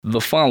The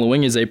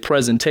following is a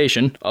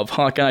presentation of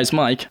Hawkeyes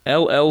Mike,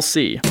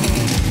 LLC.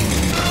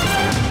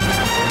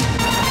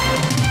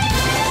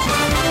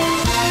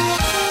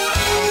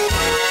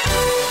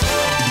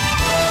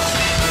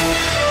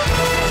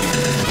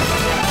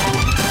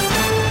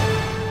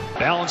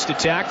 Balanced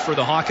attack for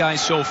the Hawkeyes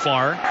so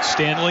far.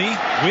 Stanley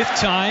with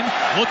time,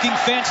 looking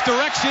Fant's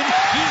direction.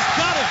 He's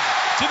got him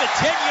to the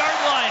 10-yard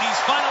line.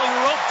 He's finally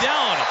roped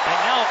down. And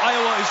now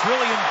Iowa is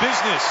really in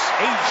business.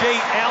 A.J.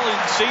 Allen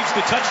saves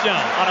the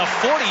touchdown on a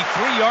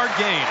 43-yard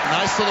gain.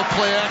 Nice little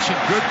play action,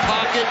 good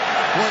pocket.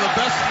 One of the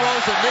best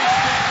throws that Nate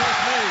Stanley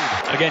has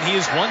made. Again, he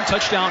is one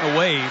touchdown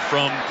away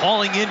from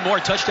hauling in more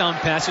touchdown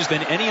passes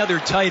than any other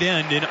tight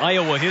end in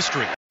Iowa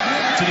history.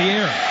 To the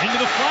air, into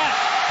the flat.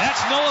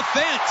 That's Noah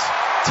Fant.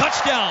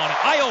 Touchdown,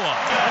 Iowa.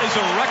 That is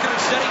a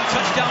record-setting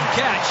touchdown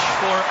catch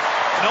for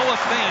Noah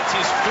Fant,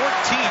 his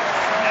 14th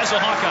as a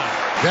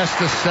Hawkeye. That's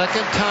the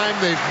second time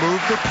they've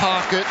moved the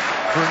pocket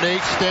for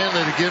Nate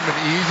Stanley to give him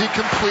an easy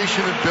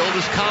completion and build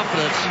his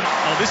confidence.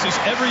 Well, this is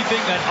everything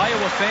that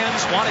Iowa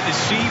fans wanted to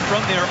see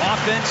from their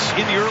offense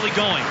in the early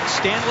going.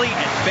 Stanley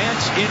and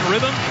Fant in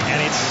rhythm, and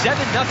it's 7-0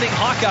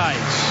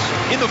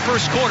 Hawkeyes in the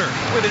first quarter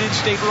with an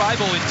in-state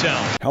rival in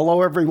town.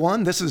 Hello,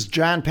 everyone. This is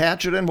John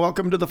Patchett, and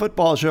welcome to the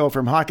Football Show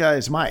from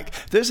Hawkeyes Mike.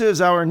 This is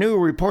our new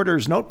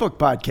Reporter's Notebook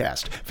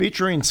podcast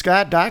featuring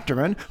Scott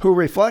Dochterman, who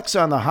reflects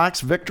on the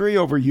Hawks' victory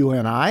over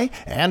UNI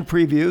and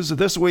previews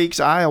this week's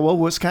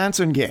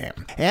Iowa-Wisconsin game.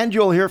 And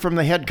you'll hear from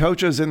the head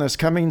coaches in this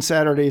coming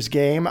Saturday's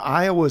game,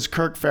 Iowa's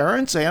Kirk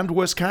Ferentz and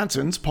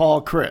Wisconsin's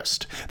Paul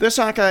Chryst. This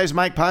Hawkeyes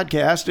Mike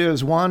podcast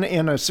is one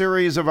in a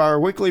series of our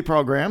weekly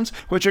programs,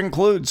 which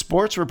include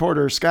sports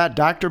reporter Scott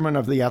Dochterman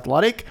of The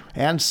Athletic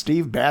and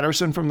Steve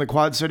Batterson from the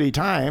Quad City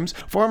Times,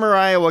 former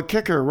Iowa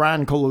kicker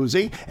Ron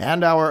Coluzzi,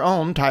 and our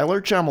own Tyler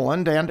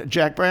Chummeland and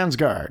Jack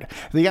Bransgard.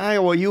 The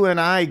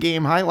Iowa-UNI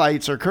game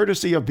highlights are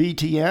courtesy of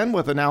BTN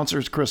with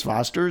announcers Chris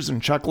Fosters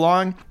and Chuck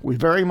Long. We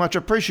very much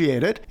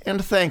appreciate it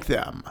and thank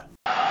them.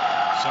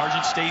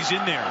 Sargent stays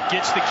in there,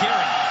 gets the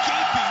carry.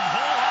 Gaping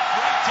hole off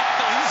right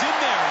tackle. He's in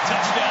there.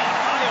 Touchdown,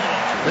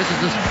 Iowa. This is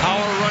this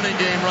power running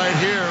game right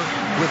here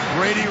with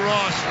Brady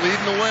Ross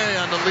leading the way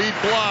on the lead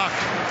block,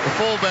 the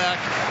fullback,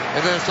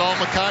 and then it's all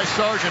Mekhi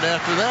Sargent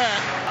after that.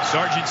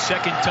 Sargent's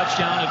second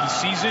touchdown of the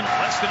season.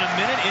 Less than a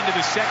minute into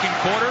the second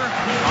quarter.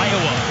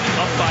 Iowa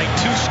up by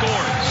 2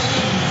 scores.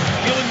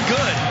 Feeling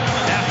good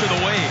after the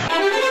wave.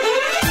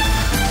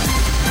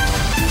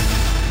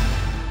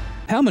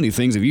 How many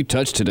things have you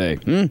touched today?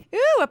 Ooh,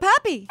 a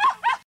puppy.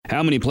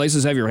 How many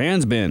places have your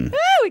hands been?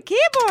 Ooh, a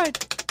keyboard.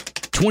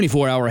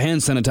 24-hour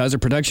hand sanitizer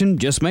protection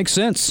just makes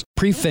sense.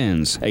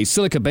 Prefens, a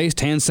silica-based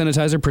hand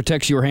sanitizer,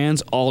 protects your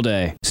hands all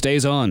day.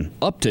 Stays on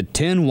up to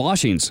 10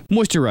 washings.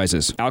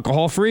 Moisturizes,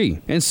 alcohol-free,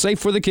 and safe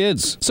for the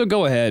kids. So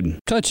go ahead,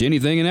 touch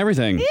anything and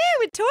everything.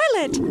 Ooh, a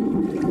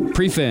toilet.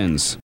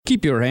 Prefens,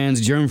 keep your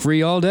hands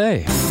germ-free all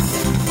day.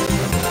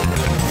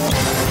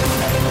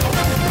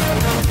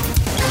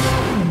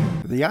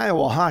 The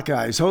Iowa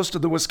Hawkeyes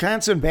hosted the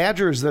Wisconsin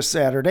Badgers this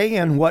Saturday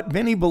in what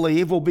many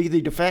believe will be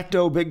the de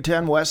facto Big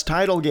Ten West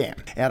title game.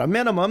 At a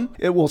minimum,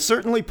 it will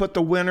certainly put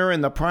the winner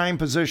in the prime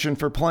position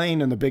for playing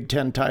in the Big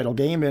Ten title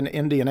game in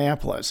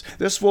Indianapolis.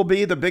 This will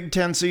be the Big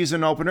Ten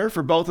season opener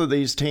for both of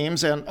these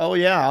teams, and oh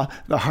yeah,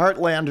 the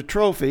Heartland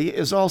Trophy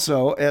is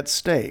also at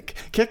stake.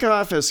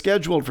 Kickoff is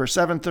scheduled for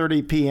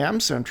 7:30 p.m.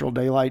 Central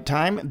Daylight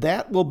Time.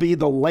 That will be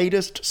the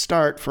latest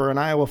start for an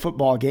Iowa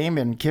football game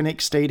in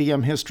Kinnick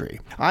Stadium history.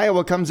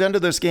 Iowa comes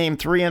into this game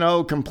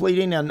 3-0,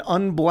 completing an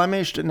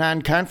unblemished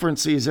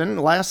non-conference season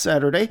last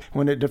Saturday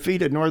when it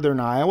defeated Northern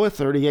Iowa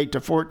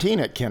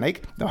 38-14 at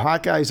Kinnick. The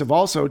Hawkeyes have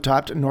also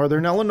topped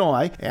Northern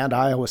Illinois and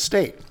Iowa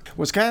State.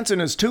 Wisconsin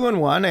is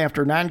 2-1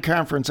 after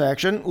non-conference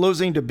action,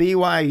 losing to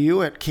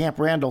BYU at Camp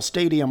Randall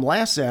Stadium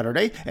last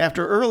Saturday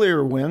after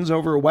earlier wins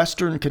over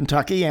Western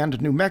Kentucky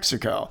and New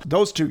Mexico.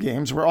 Those 2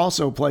 games were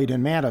also played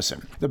in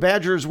Madison. The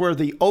Badgers were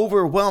the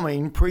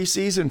overwhelming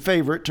preseason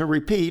favorite to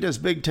repeat as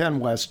Big Ten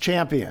West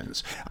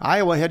champions.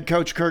 Iowa head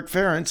coach Kirk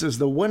Ferentz is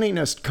the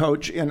winningest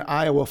coach in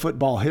Iowa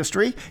football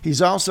history.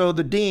 He's also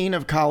the dean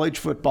of college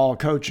football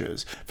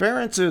coaches.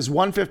 Ferentz is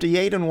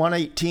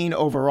 158-118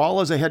 overall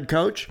as a head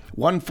coach,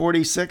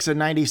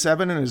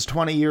 146-97 in his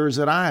 20 years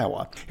at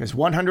Iowa. His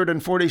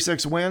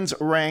 146 wins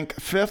rank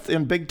 5th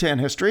in Big Ten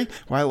history,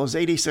 while his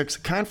 86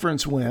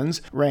 conference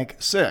wins rank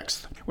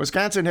 6th.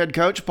 Wisconsin head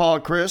coach Paul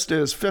Chryst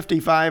is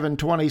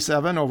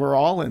 55-27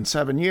 overall in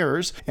 7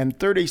 years and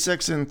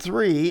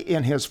 36-3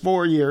 in his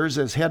 4 years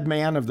as head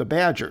man of the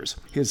Badgers.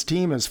 His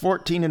team is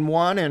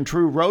 14-1 in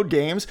true road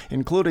games,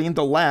 including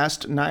the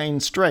last 9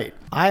 straight.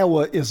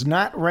 Iowa is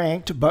not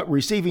ranked but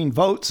receiving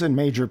votes in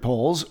major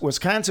polls.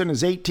 Wisconsin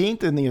is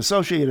 18th in the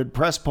Associated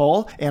Press West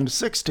poll and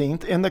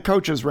 16th in the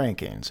coaches'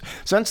 rankings.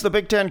 Since the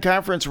Big Ten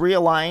Conference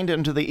realigned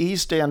into the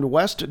East and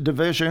West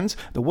divisions,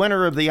 the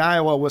winner of the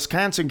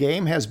Iowa-Wisconsin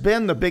game has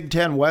been the Big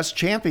Ten West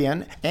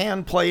champion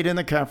and played in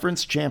the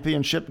conference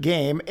championship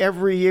game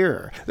every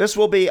year. This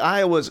will be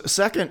Iowa's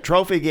second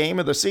trophy game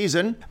of the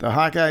season. The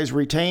Hawkeyes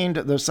retained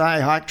the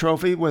Cy-Hawk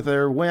Trophy with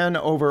their win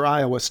over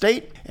Iowa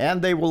State,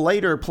 and they will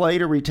later play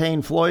to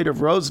retain Floyd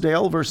of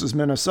Rosedale versus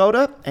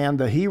Minnesota and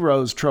the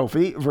Heroes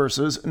Trophy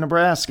versus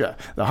Nebraska.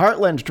 The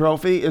Heartland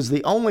Trophy is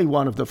the only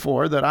one of the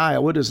four that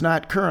Iowa does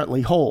not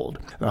currently hold.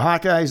 The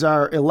Hawkeyes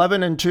are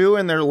 11-2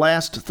 in their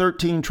last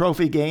 13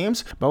 trophy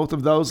games, both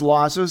of those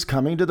losses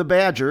coming to the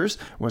Badgers.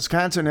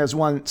 Wisconsin has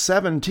won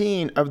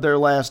 17 of their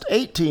last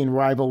 18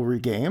 rivalry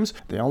games,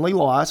 the only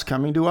loss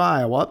coming to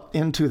Iowa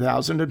in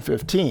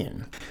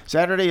 2015.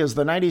 Saturday is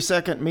the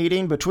 92nd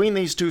meeting between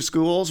these two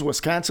schools.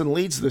 Wisconsin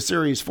leads the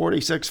series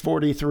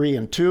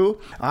 46-43-2.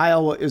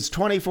 Iowa is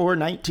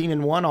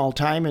 24-19-1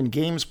 all-time in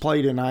games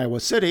played in Iowa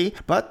City,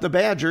 but the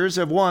Badgers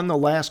have won the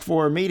last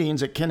four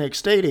meetings at Kinnick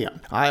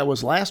Stadium.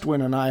 Iowa's last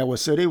win in Iowa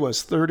City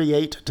was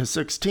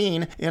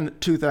 38-16 in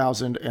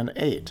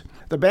 2008.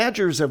 The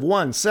Badgers have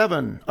won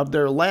 7 of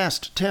their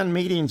last 10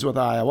 meetings with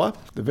Iowa.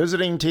 The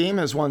visiting team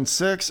has won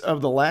 6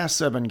 of the last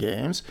 7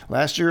 games.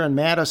 Last year in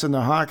Madison, the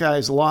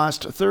Hawkeyes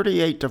lost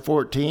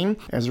 38-14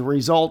 as a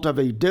result of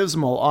a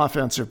dismal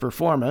offensive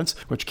performance,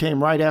 which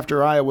came right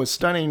after Iowa's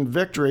stunning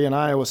victory in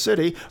Iowa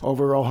City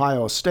over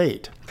Ohio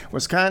State.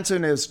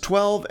 Wisconsin is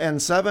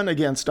 12-7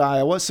 against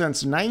Iowa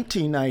since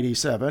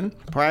 1997.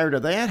 Prior to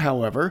that,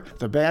 however,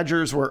 the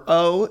Badgers were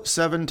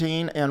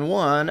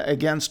 0-17-1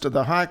 against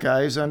the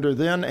Hawkeyes under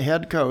then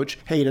head coach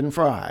Hayden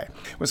Fry.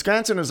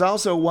 Wisconsin has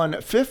also won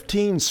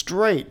 15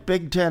 straight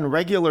Big Ten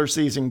regular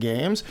season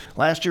games.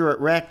 Last year it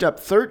racked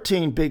up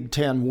 13 Big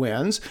Ten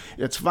wins.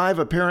 Its 5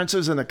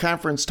 appearances in the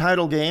conference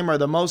title game are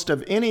the most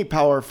of any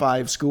Power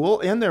 5 school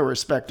in their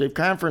respective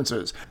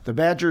conferences. The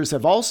Badgers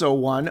have also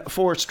won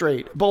 4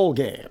 straight bowl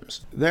games.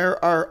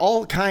 There are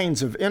all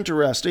kinds of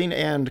interesting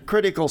and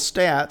critical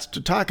stats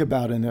to talk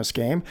about in this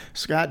game.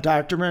 Scott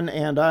Docterman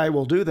and I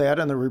will do that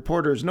in the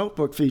Reporter's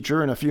Notebook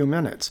feature in a few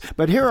minutes.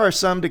 But here are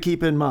some to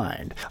keep in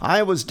mind.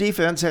 Iowa's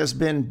defense has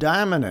been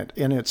dominant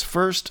in its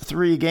first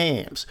 3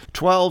 games.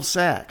 12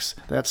 sacks.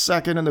 That's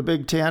second in the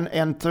Big Ten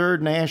and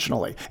third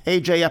nationally.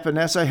 A.J.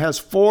 Epinesa has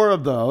 4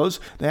 of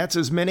those. That's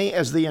as many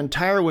as the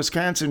entire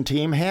Wisconsin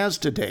team has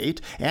to date,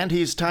 and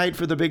he's tied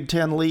for the Big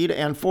Ten lead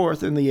and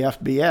 4th in the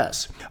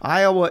FBS.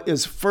 Iowa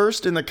is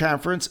first in the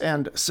conference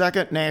and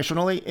second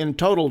nationally in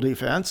total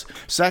defense,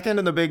 second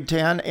in the Big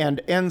Ten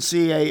and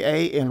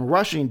NCAA in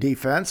rushing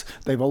defense.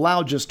 They've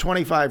allowed just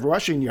 25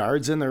 rushing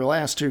yards in their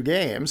last 2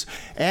 games,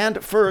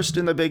 and first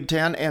in the Big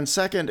Ten and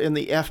second in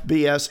the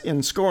FBS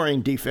in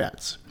scoring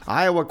defense.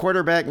 Iowa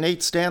quarterback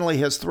Nate Stanley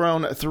has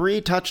thrown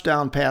 3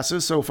 touchdown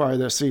passes so far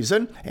this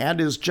season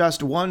and is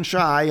just 1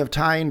 shy of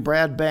tying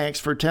Brad Banks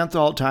for 10th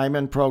all-time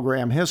in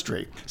program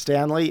history.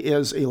 Stanley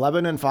is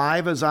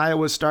 11-5 as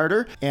Iowa's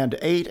starter and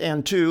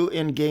 8-2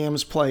 in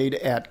games played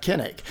at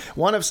Kinnick.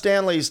 One of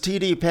Stanley's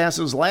TD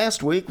passes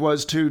last week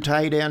was to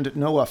tight end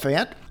Noah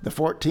Fant, the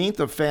 14th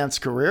of Fant's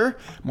career,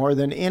 more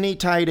than any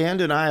tight end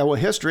in Iowa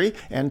history,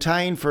 and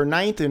tying for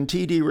 9th in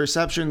TD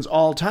receptions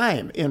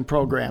all-time in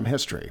program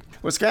history.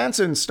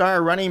 Wisconsin's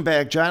star running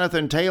back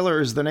Jonathan Taylor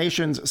is the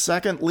nation's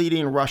second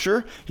leading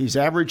rusher. He's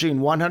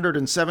averaging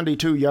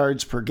 172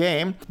 yards per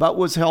game, but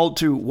was held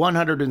to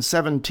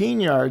 117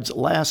 yards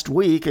last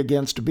week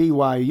against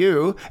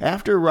BYU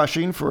after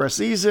rushing for a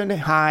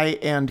season-high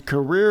and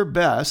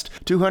career-best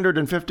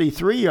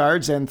 253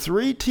 yards and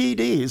 3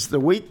 TDs the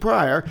week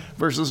prior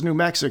versus New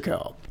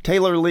Mexico.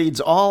 Taylor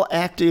leads all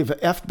active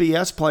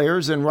FBS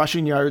players in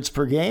rushing yards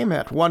per game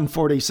at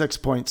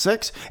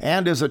 146.6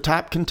 and is a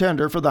top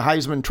contender for the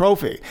Heisman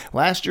Trophy.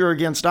 Last year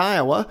against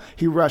Iowa,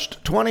 he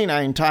rushed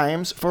 29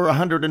 times for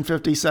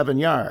 157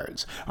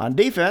 yards. On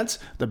defense,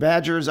 the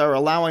Badgers are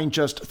allowing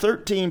just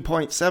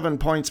 13.7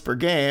 points per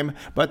game,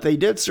 but they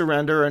did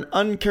surrender an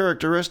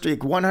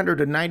uncharacteristic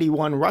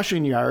 191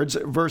 rushing yards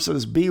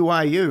versus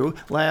BYU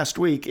last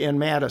week in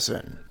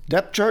Madison.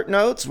 Depth chart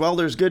notes, well,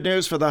 there's good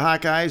news for the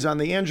Hawkeyes on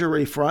the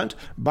injury front.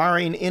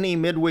 Barring any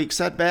midweek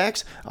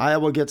setbacks,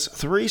 Iowa gets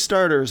 3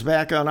 starters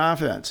back on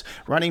offense.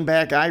 Running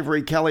back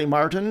Ivory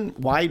Kelly-Martin,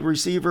 wide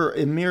receiver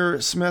Emir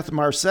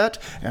Smith-Marset,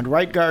 and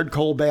right guard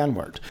Cole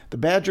Banwart. The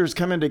Badgers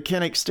come into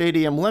Kinnick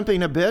Stadium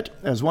limping a bit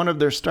as one of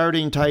their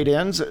starting tight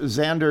ends,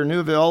 Xander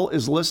Neuville,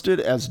 is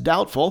listed as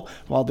doubtful,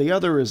 while the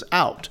other is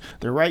out.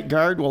 Their right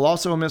guard will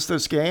also miss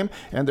this game,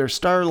 and their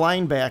star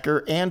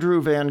linebacker,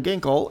 Andrew Van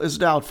Ginkel, is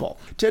doubtful.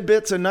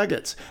 Tidbits and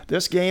Nuggets.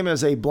 This game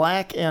is a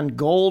black and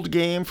gold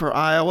game for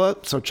Iowa,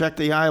 so check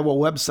the Iowa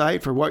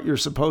website for what you're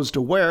supposed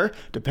to wear,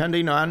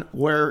 depending on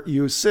where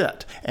you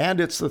sit.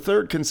 And it's the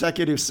 3rd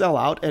consecutive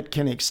sellout at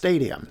Kinnick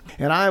Stadium.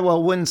 An Iowa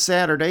win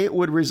Saturday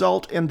would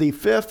result in the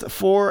 5th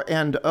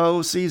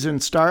 4-0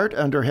 season start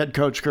under head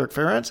coach Kirk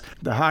Ferentz.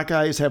 The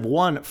Hawkeyes have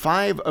won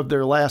 5 of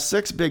their last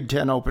 6 Big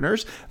Ten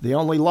openers, the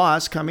only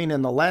loss coming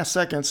in the last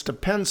seconds to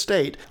Penn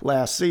State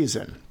last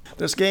season.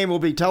 This game will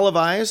be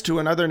televised to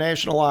another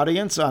national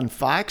audience on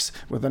Fox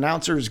with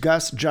announcers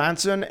Gus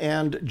Johnson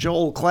and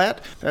Joel Klatt.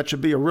 That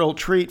should be a real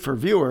treat for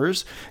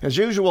viewers. As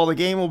usual, the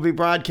game will be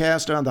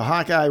broadcast on the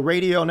Hawkeye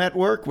Radio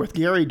Network with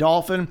Gary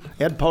Dolphin,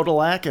 Ed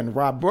Podolak, and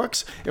Rob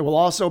Brooks. It will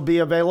also be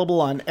available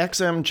on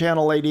XM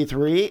Channel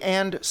 83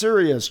 and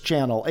Sirius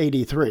Channel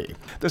 83.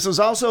 This is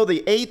also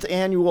the 8th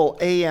annual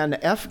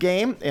ANF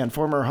game, and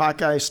former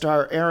Hawkeye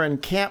star Aaron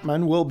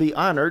Kampman will be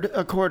honored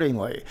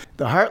accordingly.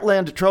 The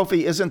Heartland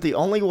Trophy isn't the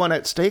only one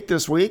at stake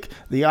this week.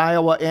 The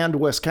Iowa and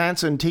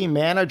Wisconsin team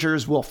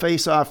managers will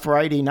face off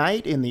Friday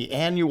night in the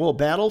annual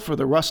battle for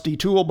the Rusty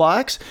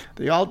Toolbox.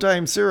 The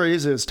all-time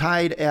series is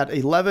tied at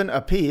 11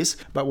 apiece,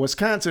 but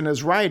Wisconsin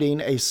is riding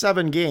a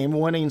 7-game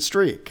winning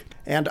streak.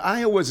 And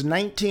Iowa's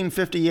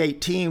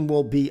 1958 team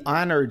will be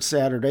honored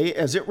Saturday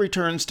as it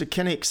returns to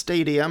Kinnick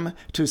Stadium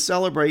to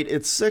celebrate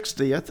its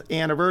 60th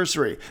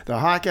anniversary. The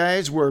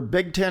Hawkeyes were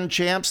Big Ten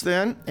champs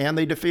then, and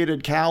they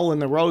defeated Cal in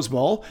the Rose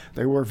Bowl.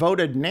 They were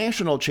voted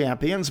national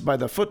champions by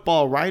the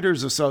Football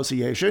Writers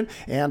Association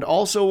and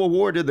also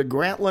awarded the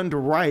Grantland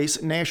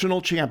Rice National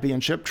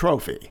Championship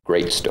Trophy.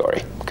 Great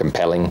story,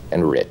 compelling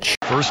and rich.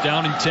 First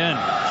down and 10.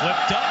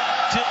 Flipped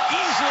up to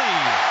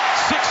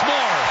Easley. 6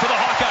 more for the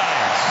Hawkeyes.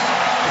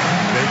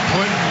 They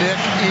put Nick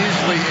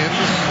Easley in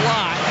the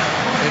slot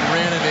and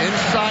ran an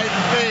inside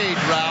fade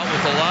route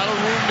with a lot of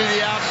room to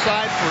the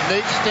outside for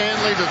Nate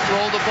Stanley to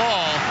throw the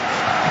ball.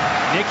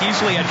 Nick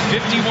Easley had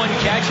 51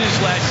 catches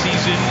last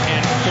season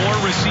and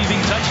 4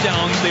 receiving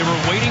touchdowns. They were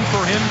waiting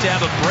for him to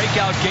have a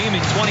breakout game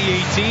in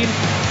 2018.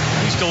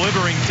 He's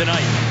delivering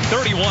tonight.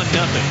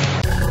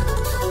 31-0.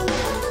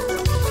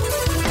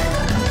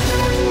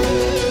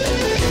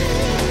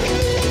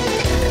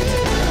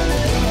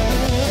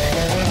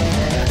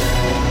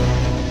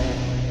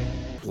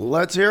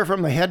 Let's hear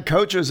from the head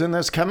coaches in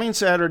this coming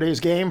Saturday's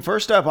game.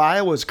 First up,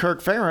 Iowa's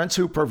Kirk Ferentz,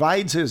 who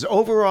provides his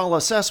overall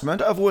assessment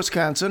of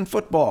Wisconsin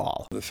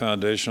football. The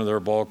foundation of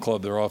their ball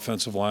club, their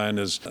offensive line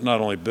is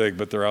not only big,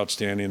 but they're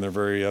outstanding. They're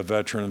very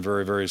veteran and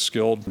very, very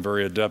skilled, and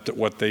very adept at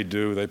what they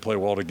do. They play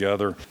well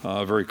together.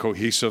 A very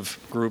cohesive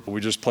group. We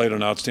just played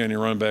an outstanding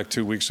running back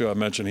 2 weeks ago. I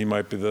mentioned he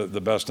might be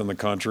the best in the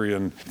country,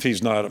 and if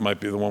he's not, it might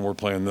be the one we're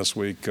playing this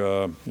week.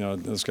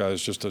 This guy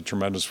is just a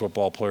tremendous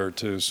football player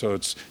too. So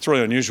it's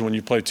really unusual when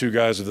you play 2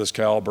 guys of this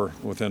caliber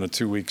within a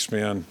 2-week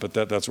span, but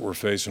that's what we're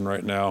facing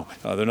right now.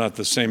 They're not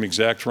the same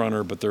exact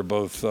runner, but they're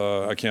both,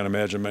 I can't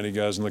imagine many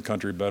guys in the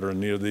country better in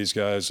need of these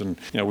guys. And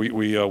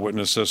we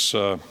witnessed this,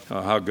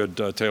 how good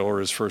Taylor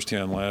is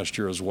firsthand last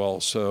year as well.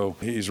 So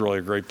he's really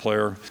a great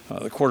player.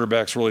 The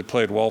quarterback's really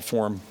played well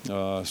for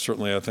him.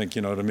 Certainly, I think,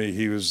 to me,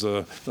 he was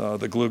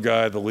the glue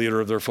guy, the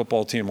leader of their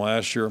football team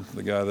last year,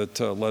 the guy that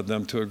led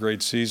them to a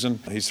great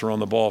season. He's thrown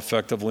the ball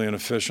effectively and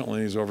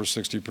efficiently. He's over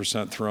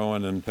 60%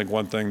 throwing. And I think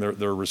one thing,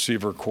 their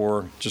receiver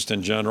core, just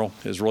in general,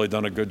 has really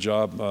done a good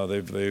job.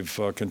 They've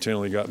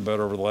continually gotten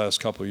better over the last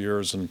couple of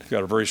years and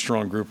got a very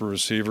strong group of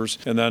receivers.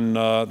 And then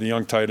the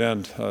young tight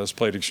end has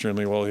played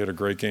extremely well. He had a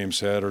great game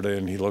Saturday,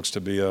 and he looks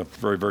to be a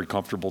very, very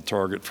comfortable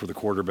target for the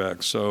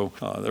quarterback. So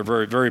they're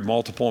very, very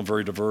multiple and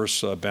very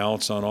diverse,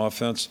 balanced on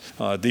offense.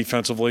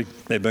 Defensively,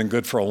 they've been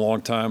good for a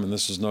long time, and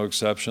this is no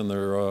exception.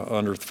 They're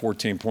under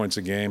 14 points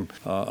a game,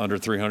 under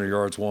 300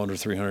 yards, well under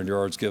 300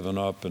 yards given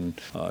up,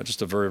 and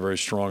just a very, very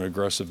strong,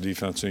 aggressive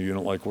defensive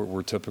unit like what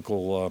we're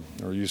typical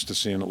or used to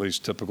seeing, at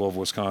least typical of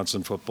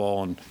Wisconsin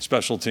football. And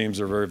special teams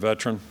are very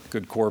veteran,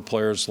 good core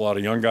players, a lot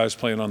of young guys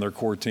playing on their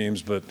core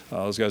teams, but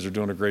those guys are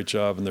doing a great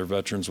job, and they're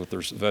veterans with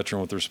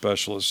their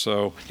specialists.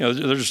 So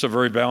they're just a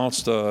very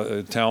balanced,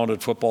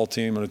 talented football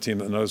team, and a team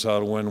that knows how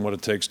to win and what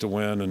it takes to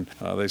win, and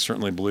they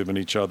certainly believe in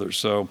each other.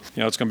 So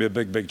it's going to be a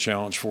big, big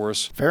challenge for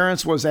us.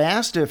 Ferentz was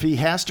asked if he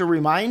has to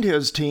remind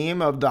his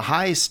team of the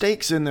high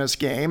stakes in this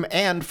game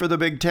and for the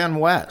Big Ten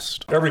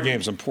West. Every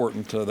game's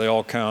important. They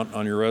all count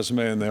on your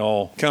resume, and they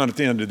all count at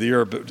the end of the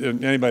year. But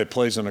anybody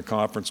plays in a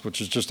conference,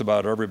 which is just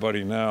about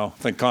everybody now,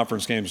 I think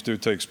conference games do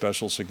take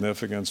special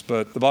significance.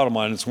 But the bottom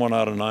line, it's 1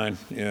 out of 9,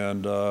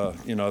 and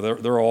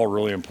they're all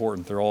really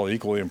important. They're all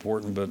equally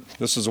important. But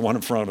this is the one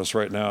in front of us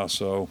right now,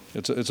 so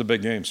it's a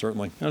big game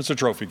certainly, and it's a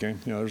trophy game.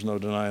 There's no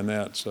denying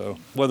that. So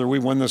whether we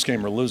win this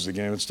game or lose the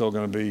game, it's still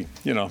going to be,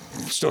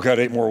 still got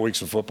 8 more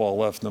weeks of football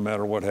left, no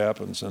matter what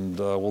happens, and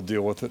we'll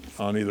deal with it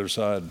on either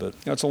side. But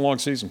it's a long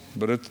season,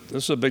 but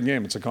this is a big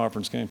game. It's a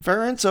conference game.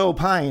 Ferentz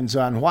opines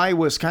on why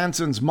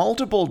Wisconsin's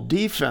multiple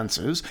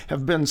defenses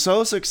have been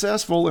so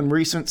successful in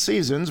recent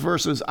seasons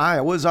versus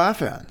Iowa's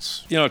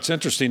offense. It's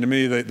interesting to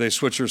me. They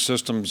switch their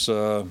systems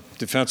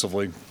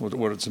defensively.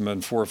 What it's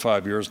been 4 or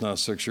 5 years now,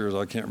 6 years,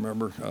 I can't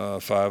remember,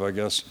 5, I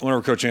guess.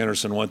 Whenever Coach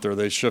Anderson went there,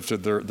 they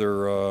shifted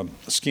their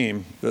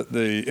scheme.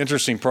 The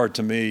interesting part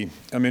to me,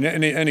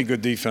 any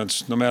good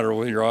defense, no matter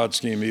what your odd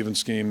scheme, even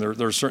scheme,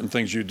 there are certain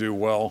things you do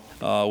well.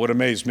 What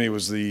amazed me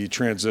was the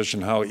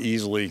transition, how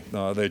easily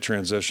they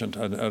transitioned.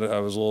 I I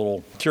was a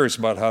little curious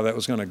about how that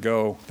was going to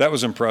go. That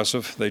was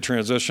impressive. They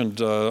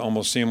transitioned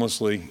almost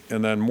seamlessly,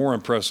 and then more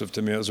impressive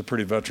to me, it was a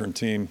pretty veteran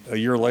team. A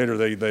year later,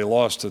 they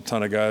lost a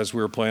ton of guys.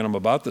 We were playing them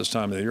about this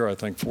time of the year, I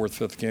think, 4th,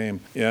 5th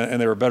game,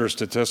 and they were better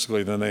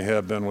statistically than they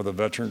had been with a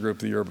veteran group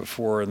the year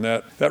before, and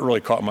that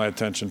really caught my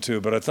attention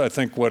too. But I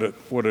think what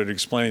it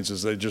explains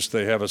is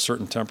they have a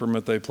certain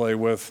temperament they play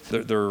with.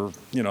 They're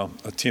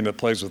a team that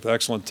plays with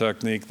excellent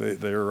technique.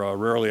 They're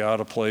rarely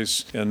out of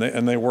place, and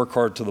they work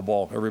hard to the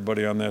ball.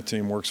 Everybody on that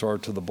team works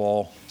hard to the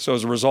ball. So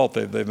as a result,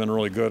 they've been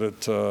really good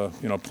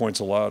at points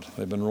allowed.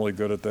 They've been really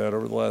good at that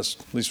over the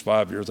last at least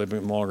 5 years. They've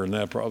been longer than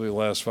that. Probably the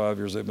last 5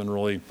 years they've been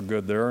really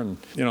good there. And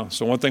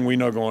so one thing we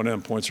know going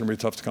in, points are going to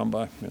be tough to come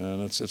by,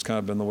 and it's kind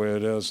of been the way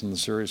it is in the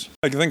series.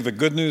 I think the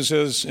good news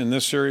is in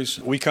this series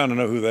we kind of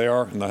know who they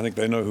are, and I think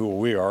they know who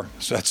we are.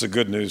 So that's the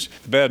good news.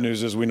 The bad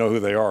news is we know who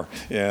they are,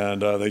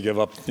 and they give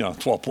up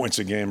 12 points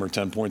a game or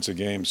 10 points a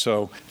game.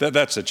 So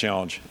that's a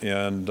challenge.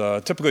 And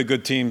typically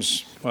good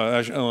teams.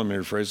 Let me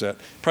rephrase that.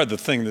 Probably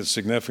the thing that's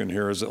significant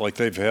here is that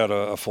they've had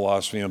a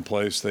philosophy in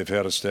place. They've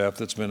had a staff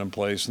that's been in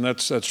place, and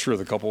that's true of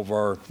a couple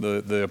of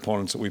the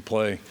opponents that we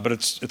play. But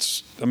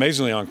it's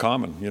amazingly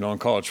uncommon, in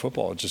college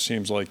football. It just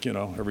seems like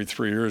every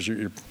 3 years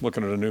you're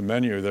looking at a new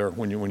menu there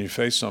when you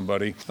face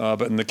somebody.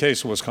 But in the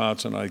case of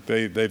Wisconsin,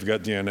 they've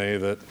got DNA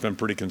that's been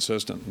pretty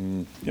consistent,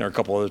 and a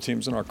couple other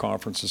teams in our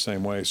conference the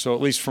same way. So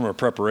at least from a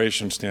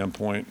preparation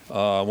standpoint,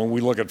 when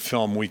we look at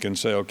film, we can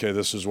say, okay,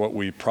 this is what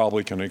we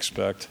probably can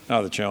expect.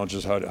 Now the challenge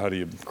is how do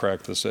you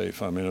crack the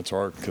safe? I mean, it's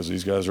hard because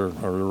these guys are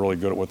really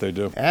good at what they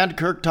do. And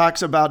Kirk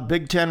talks about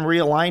Big Ten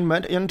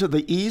realignment into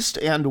the East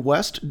and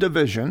West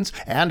divisions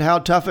and how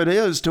tough it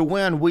is to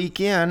win week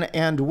in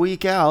and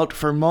week out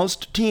for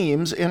most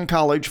teams in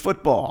college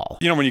football.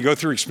 When you go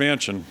through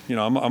expansion,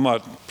 I'm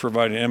not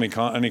providing any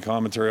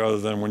commentary other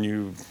than when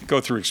you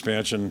go through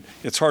expansion,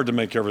 it's hard to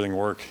make everything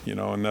work,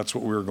 and that's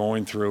what we were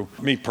going through.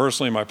 Me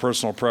personally, my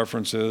personal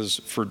preference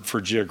is for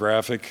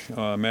geographic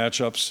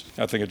matchups.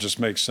 I think it just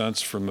makes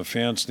sense from a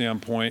fan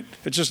standpoint.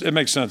 It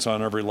makes sense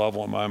on every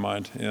level in my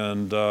mind.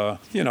 And,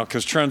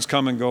 because trends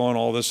come and go and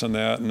all this and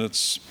that, and I'm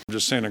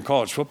just saying in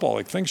college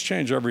football, things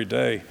change every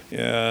day.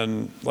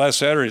 And last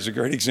Saturday is a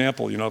great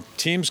example.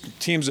 Teams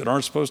that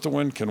aren't supposed to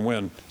win can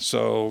win.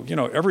 So,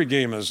 every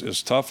game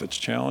is tough. It's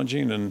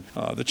challenging. And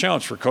the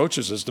challenge for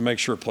coaches is to make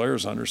sure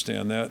players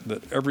understand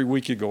that every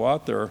week you go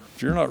out there,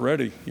 if you're not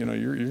ready, you're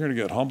going to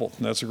get humbled.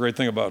 And that's a great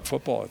thing about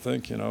football, I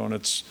think, and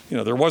it's,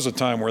 there was a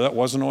time where that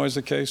wasn't always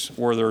the case,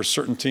 where there are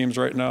certain teams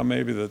right now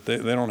maybe that they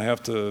don't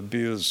have to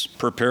be as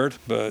prepared.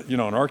 But, in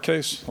our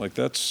case,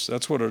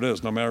 that's what it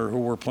is. No matter who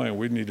we're playing,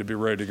 we need to be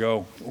ready to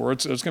go, or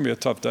it's going to be a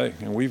tough day.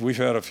 And we've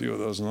had a few of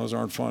those, and those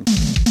aren't fun.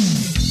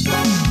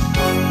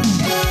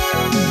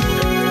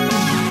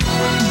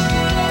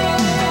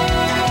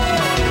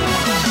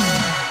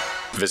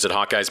 Visit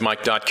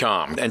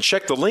HawkeyesMike.com and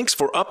check the links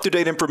for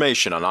up-to-date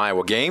information on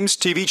Iowa games,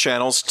 TV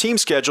channels, team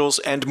schedules,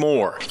 and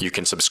more. You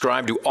can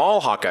subscribe to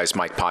all Hawkeyes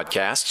Mike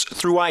podcasts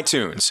through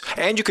iTunes,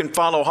 and you can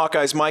follow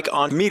Hawkeyes Mike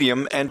on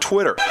Medium and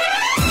Twitter.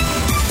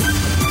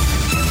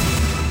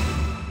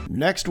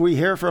 Next, we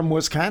hear from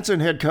Wisconsin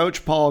head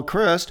coach Paul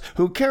Chryst,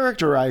 who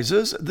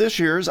characterizes this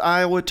year's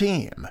Iowa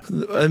team.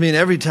 I mean,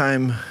 every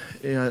time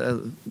I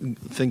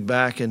think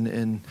back,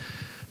 and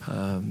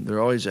they're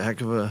always a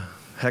heck of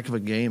a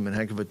game and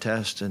heck of a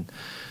test. And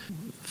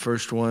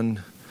first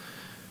one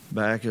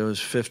back, it was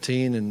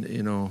 15,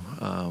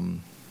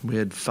 and we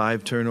had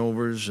 5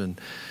 turnovers and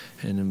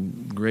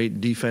a great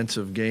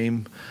defensive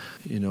game,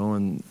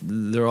 and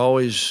they're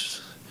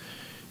always.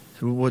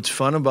 What's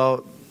fun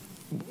about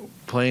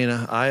playing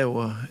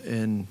Iowa,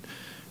 and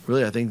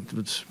really I think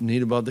what's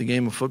neat about the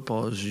game of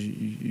football is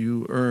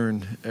you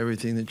earn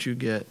everything that you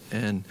get,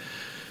 and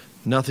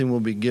nothing will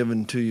be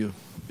given to you,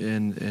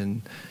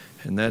 and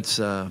that's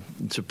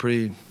it's a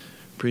pretty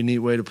neat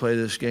way to play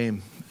this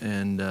game,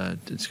 and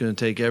it's going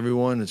to take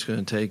everyone. It's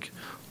going to take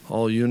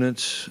all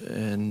units,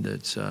 and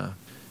it's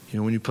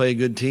when you play a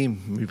good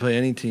team, when you play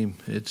any team,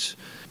 it's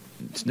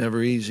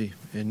never easy,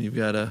 and you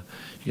gotta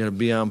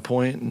be on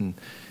point,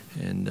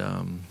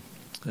 and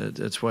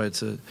that's why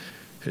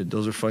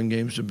those are fun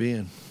games to be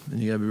in, and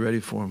you got to be ready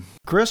for them.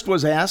 Chryst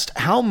was asked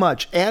how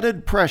much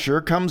added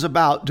pressure comes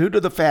about due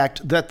to the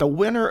fact that the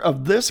winner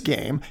of this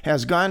game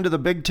has gone to the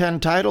Big Ten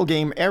title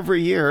game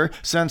every year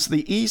since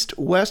the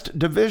East-West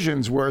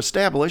divisions were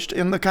established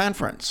in the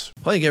conference.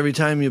 I think every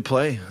time you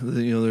play,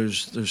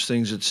 there's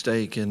things at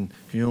stake, and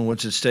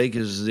what's at stake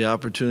is the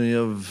opportunity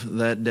of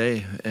that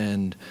day.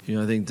 And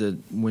I think that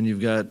when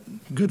you've got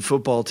good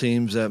football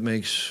teams, that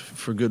makes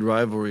for good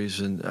rivalries,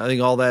 and I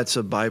think all that's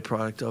a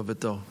byproduct of it,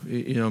 though.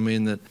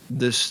 That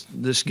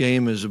this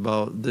game is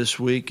about this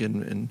week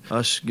and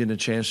us getting a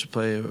chance to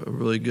play a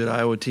really good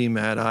Iowa team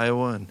at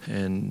Iowa,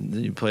 and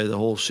then you play the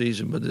whole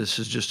season. But this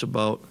is just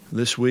about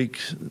this week,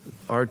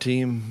 our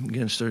team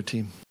against their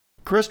team.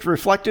 Christ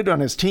reflected on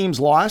his team's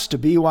loss to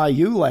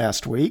BYU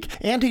last week,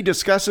 and he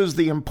discusses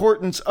the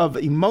importance of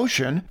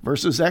emotion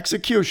versus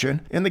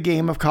execution in the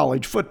game of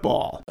college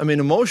football. I mean,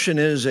 emotion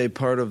is a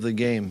part of the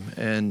game,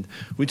 and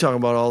we talk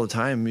about it all the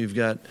time.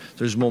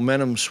 There's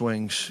momentum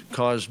swings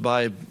caused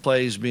by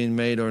plays being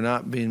made or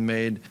not being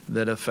made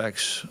that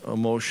affects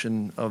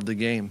emotion of the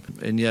game.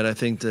 And yet I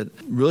think that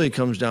really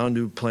comes down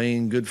to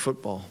playing good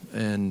football.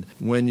 And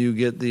when you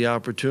get the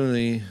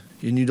opportunity,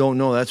 and you don't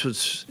know, that's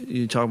what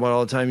you talk about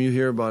all the time, you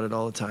hear about it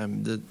all the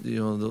time, that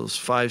those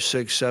 5,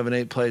 6, 7,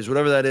 8 plays,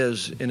 whatever that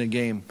is in a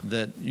game,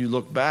 that you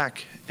look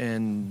back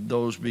and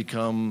those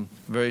become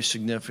very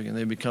significant.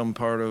 They become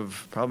part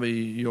of probably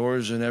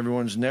yours and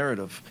everyone's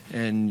narrative.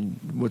 And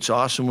what's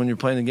awesome when you're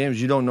playing the games,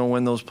 you don't know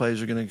when those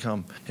plays are going to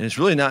come. And it's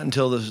really not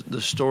until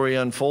the story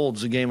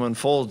unfolds, the game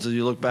unfolds, that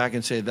you look back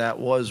and say that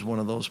was one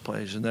of those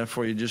plays. And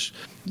therefore you just,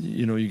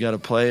 you got to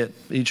play it,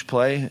 each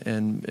play,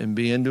 and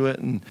be into it.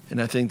 And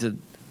I think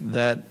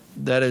that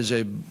is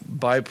a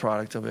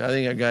byproduct of it. I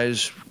think our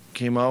guys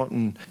came out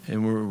and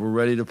were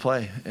ready to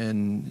play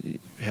and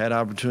had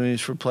opportunities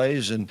for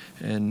plays and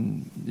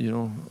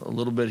a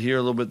little bit here,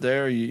 a little bit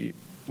there.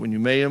 When you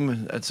made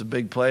them, that's a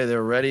big play. They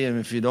were ready, and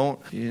if you don't,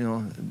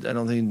 I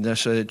don't think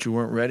necessarily that you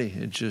weren't ready.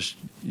 It's just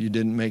you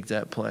didn't make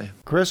that play.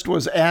 Christ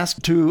was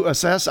asked to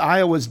assess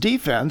Iowa's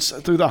defense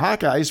through the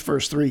Hawkeyes'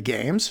 first 3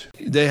 games.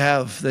 They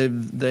have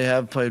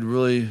played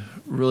really,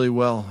 really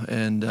well,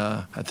 and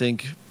I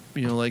think,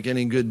 like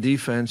any good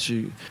defense,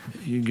 you're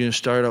going to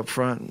start up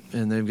front,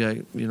 and they've got,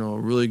 a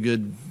really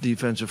good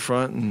defensive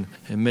front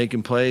and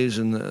making plays,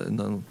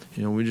 and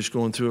we're just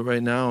going through it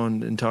right now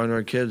and talking to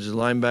our kids. The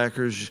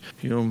linebackers,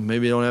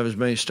 maybe don't have as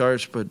many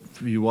starts, but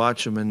you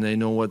watch them and they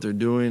know what they're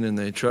doing and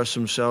they trust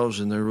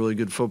themselves and they're really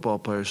good football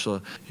players. So,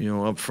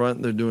 up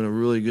front they're doing a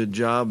really good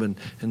job, and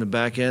in the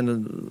back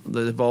end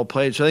they've all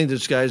played. So I think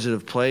there's guys that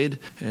have played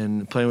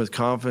and playing with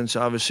confidence.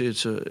 Obviously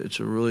it's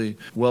a really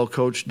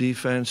well-coached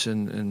defense,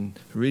 and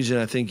the reason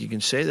I think you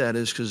can say that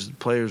is because the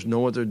players know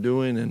what they're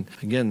doing, and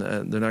again,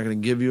 they're not going to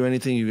give you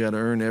anything. You've got to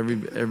earn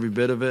every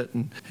bit of it,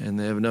 and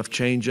they have enough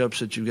change-ups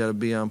that you've got to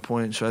be on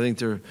point. So I think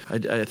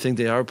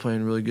they are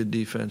playing really good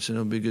defense, and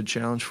it'll be a good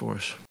challenge for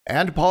us.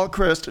 And Paul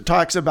Christ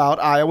talks about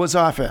Iowa's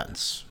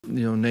offense.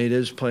 Nate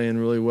is playing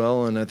really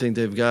well, and I think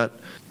they've got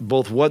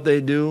both what they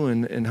do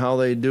and how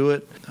they do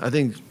it. I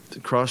think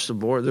across the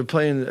board, they're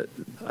playing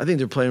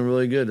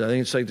really good. I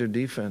think it's like their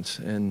defense,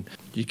 and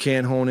you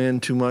can't hone in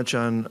too much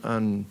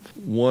on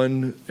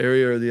one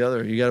area or the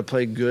other. You got to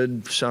play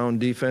good, sound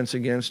defense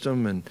against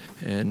them,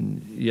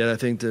 and yet I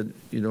think that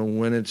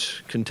when it's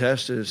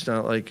contested, it's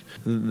not like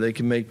they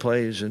can make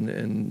plays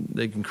and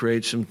they can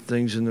create some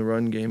things in the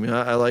run game.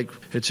 I like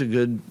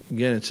every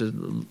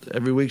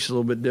week's a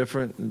little bit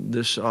different.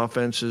 This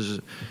offense is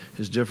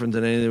different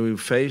than anything we've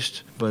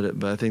faced,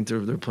 but I think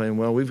they're playing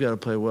well. We've got to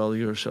play well to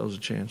give ourselves a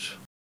chance.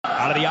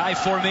 Out of the I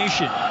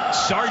formation,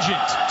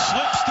 Sargent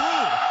slips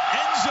through,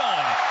 end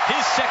zone,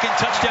 his second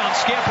touchdown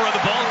scamper of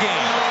the ball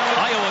game.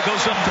 Iowa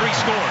goes up 3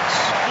 scores.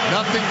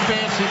 Nothing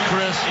fancy,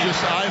 Chris,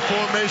 just I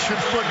formation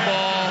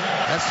football.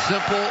 That's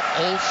simple,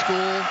 old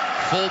school,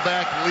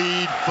 fullback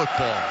lead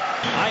football.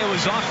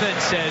 Iowa's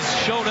offense has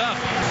showed up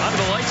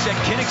under the lights at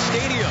Kinnick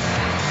Stadium.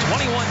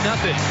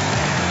 21-0.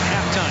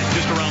 Halftime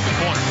just around the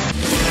corner.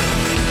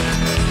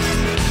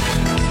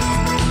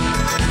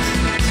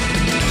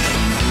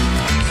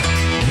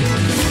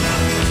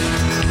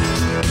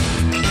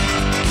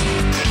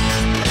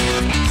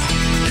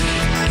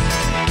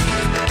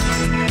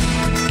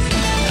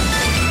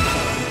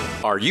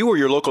 Are you or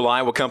your local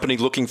Iowa company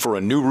looking for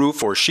a new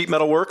roof or sheet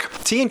metal work?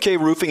 T&K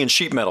Roofing and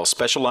Sheet Metal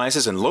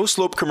specializes in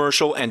low-slope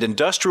commercial and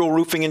industrial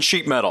roofing and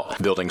sheet metal.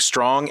 Building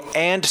strong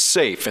and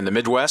safe in the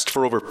Midwest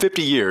for over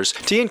 50 years,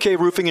 T&K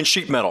Roofing and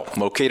Sheet Metal,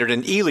 located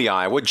in Ely,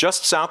 Iowa,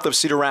 just south of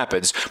Cedar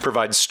Rapids,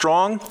 provides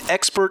strong,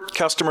 expert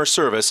customer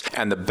service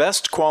and the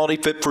best quality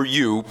fit for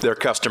you, their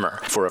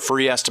customer. For a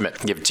free estimate,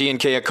 give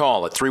T&K a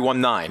call at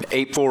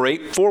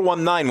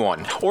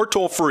 319-848-4191 or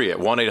toll free at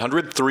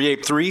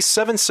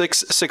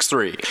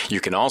 1-800-383-7663.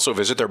 You can also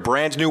visit their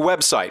brand new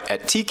website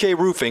at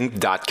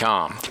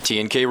tkroofing.com.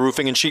 T&K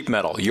Roofing and Sheet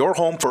Metal, your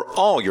home for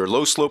all your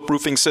low slope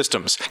roofing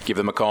systems. Give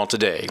them a call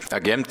today.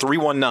 Again,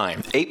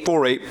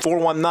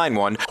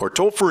 319-848-4191 or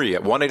toll free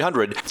at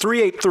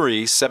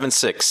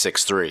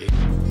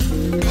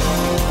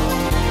 1-800-383-7663.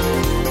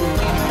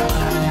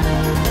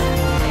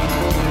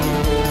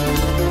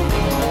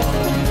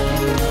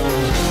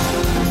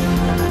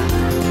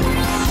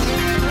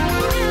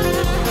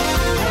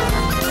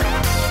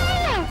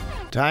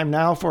 Time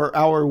now for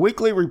our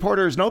weekly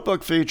Reporter's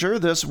Notebook feature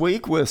this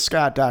week with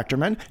Scott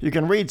Docterman. You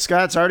can read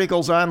Scott's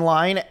articles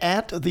online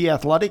at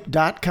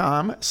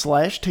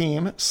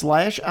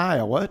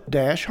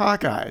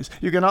theathletic.com/team/Iowa-Hawkeyes.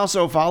 You can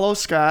also follow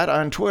Scott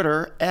on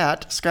Twitter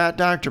at Scott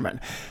Docterman.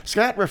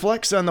 Scott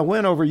reflects on the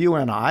win over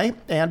UNI,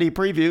 and he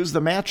previews the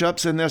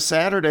matchups in this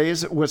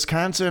Saturday's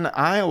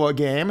Wisconsin-Iowa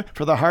game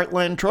for the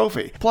Heartland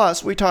Trophy.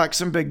 Plus, we talk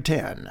some Big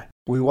Ten.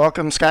 We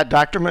welcome Scott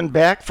Dochterman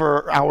back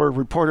for our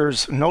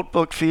Reporter's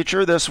Notebook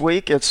feature this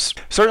week. It's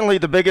certainly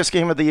the biggest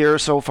game of the year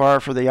so far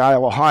for the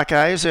Iowa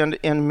Hawkeyes, and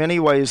in many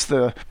ways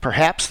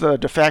perhaps the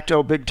de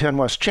facto Big Ten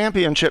West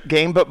Championship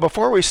game. But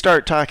before we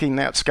start talking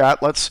that,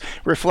 Scott, let's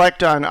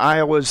reflect on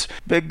Iowa's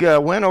big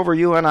win over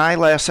UNI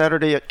last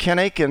Saturday at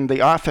Kinnick, and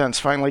the offense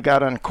finally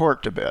got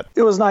uncorked a bit.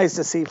 It was nice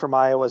to see from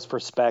Iowa's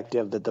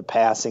perspective that the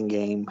passing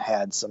game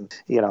had some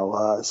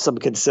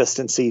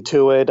consistency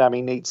to it. I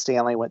mean, Nate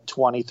Stanley went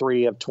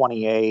 23 of 28,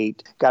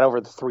 got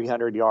over the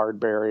 300-yard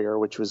barrier,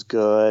 which was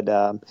good.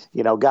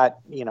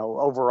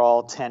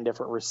 Overall 10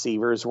 different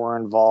receivers were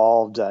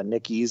involved.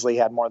 Nick Easley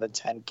had more than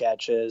 10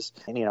 catches.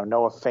 And,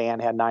 Noah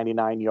Fant had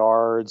 99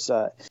 yards.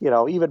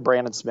 Even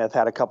Brandon Smith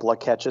had a couple of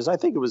catches. I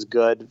think it was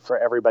good for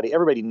everybody.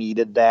 Everybody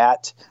needed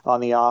that on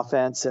the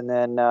offense. And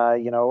then,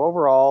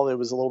 overall, it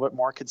was a little bit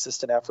more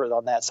consistent effort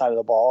on that side of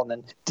the ball. And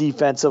then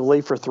defensively,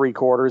 for 3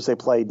 quarters, they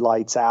played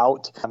lights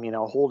out.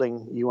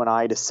 Holding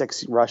UNI to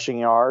 6 rushing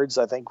yards,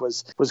 I think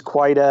was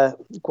quite a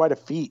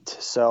feat.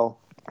 So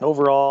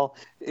overall,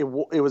 it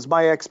was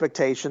my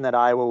expectation that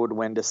Iowa would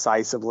win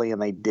decisively,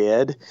 and they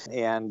did.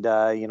 And,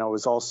 it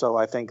was also,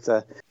 I think,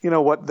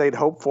 what they'd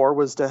hoped for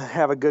was to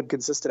have a good,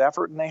 consistent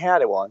effort, and they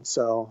had one.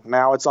 So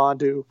now it's on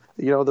to,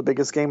 the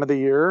biggest game of the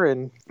year,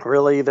 and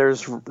really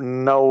there's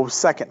no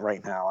second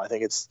right now. I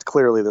think it's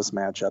clearly this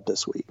matchup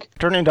this week.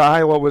 Turning to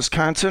Iowa,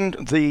 Wisconsin,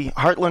 the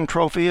Heartland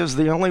Trophy is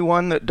the only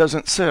one that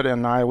doesn't sit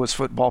in Iowa's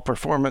Football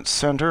Performance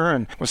Center,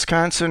 and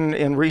Wisconsin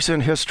in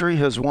recent history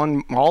has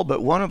won all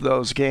but one of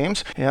those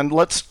games. And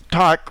let's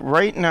talk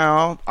right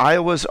now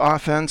Iowa's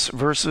offense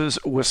versus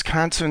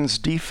Wisconsin's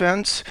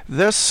defense.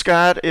 This,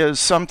 Scott, is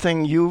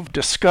something you've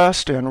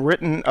discussed and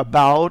written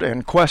about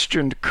and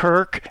questioned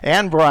Kirk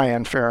and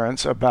Brian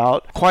Ferentz about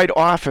quite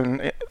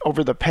often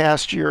over the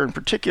past year, in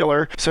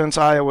particular, since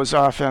Iowa's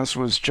offense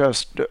was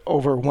just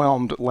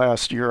overwhelmed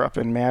last year up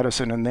in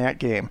Madison in that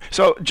game.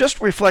 So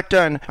just reflect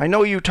on, I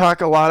know you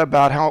talk a lot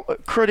about how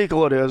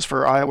critical it is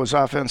for Iowa's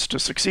offense to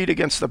succeed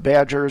against the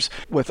Badgers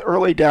with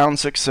early down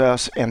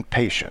success and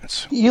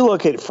patience. You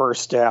look at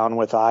first down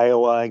with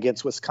Iowa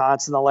against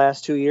Wisconsin the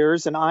last 2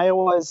 years, and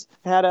Iowa's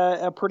had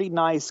a pretty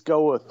nice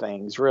go of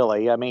things,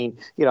 really. I mean,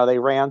 they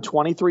ran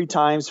 23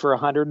 times for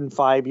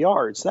 105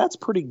 yards. That's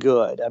pretty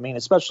good. I mean,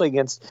 especially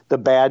against the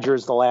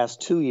Badgers the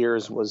last 2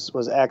 years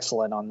was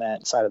excellent on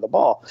that side of the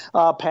ball.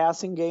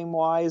 Passing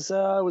game-wise,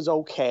 it was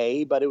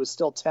okay, but it was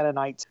still 10 a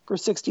night for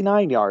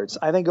 69 yards.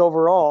 I think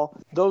overall,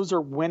 those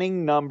are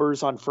winning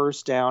numbers on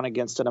first down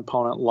against an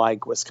opponent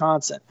like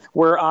Wisconsin.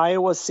 Where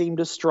Iowa seemed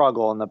to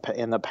struggle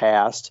in the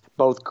past,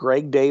 both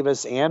Greg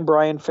Davis and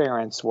Brian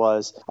Ferentz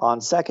was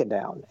on second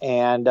down.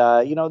 And,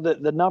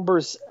 the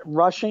numbers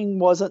rushing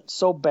wasn't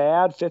so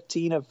bad,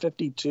 15 of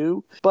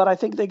 52, but I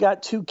think they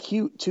got too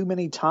cute too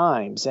many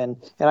times. And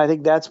I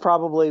think that's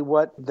probably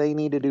what they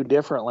need to do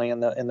differently in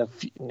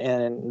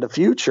the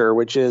future,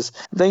 which is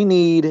they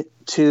need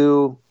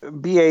to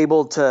be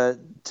able to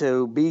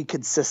be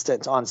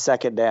consistent on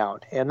second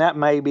down. And that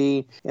may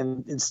be,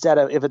 instead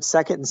of, if it's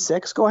 2nd and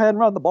 6, go ahead and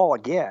run the ball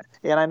again.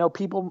 And I know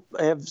people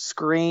have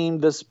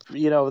screamed this,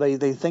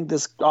 they think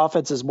this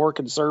offense is more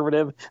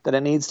conservative than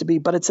it needs to be,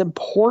 but it's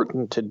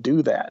important to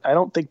do that. I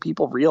don't think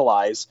people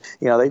realize,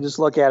 they just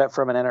look at it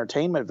from an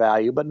entertainment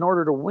value, but in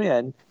order to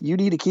win, you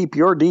need to keep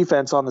your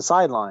defense on the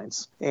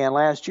sidelines. And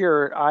last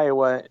year,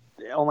 Iowa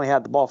only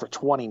had the ball for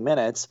 20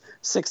 minutes,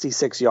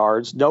 66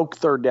 yards, no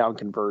third down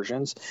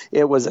conversions.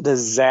 It was a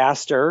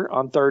disaster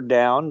on third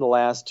down the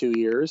last 2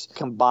 years,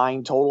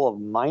 combined total of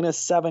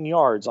 -7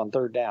 yards on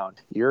third down.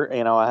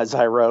 As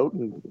I wrote,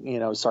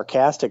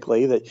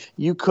 sarcastically, that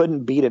you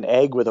couldn't beat an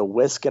egg with a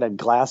whisk in a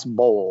glass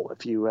bowl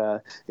if you,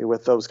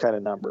 with those kind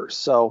of numbers.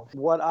 So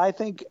what I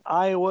think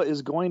Iowa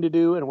is going to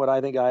do, and what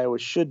I think Iowa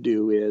should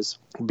do, is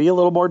be a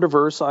little more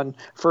diverse on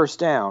first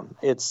down.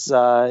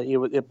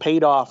 It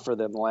paid off for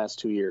them the last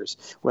 2 years.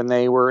 When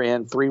they were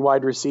in 3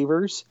 wide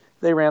receivers,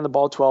 they ran the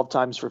ball 12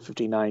 times for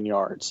 59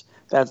 yards.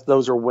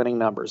 Those are winning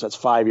numbers. That's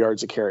 5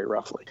 yards a carry,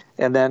 roughly.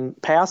 And then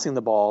passing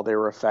the ball, they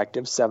were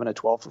effective, 7 of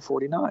 12 for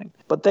 49.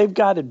 But they've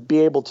got to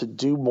be able to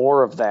do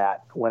more of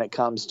that when it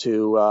comes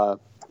to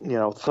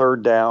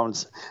third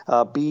downs,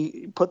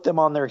 put them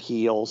on their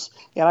heels.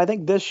 And I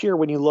think this year,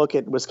 when you look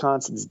at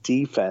Wisconsin's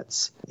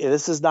defense,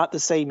 this is not the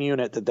same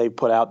unit that they've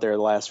put out there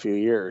the last few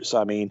years.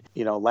 I mean,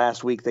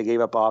 last week they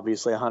gave up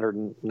obviously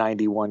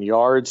 191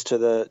 yards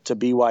to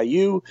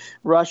BYU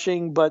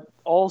rushing, but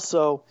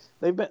also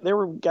they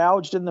were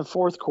gouged in the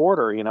fourth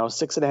quarter,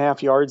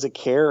 6.5 yards a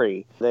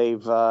carry.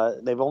 They've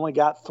only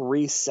got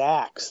 3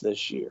 sacks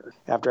this year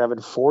after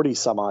having 40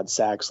 some odd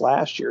sacks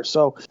last year.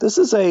 So this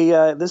is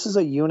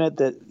a unit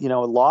that,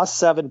 lost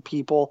 7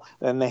 people,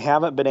 and they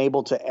haven't been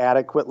able to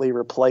adequately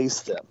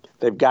replace them.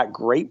 They've got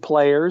great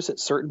players at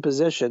certain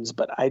positions,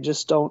 but I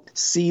just don't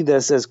see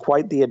this as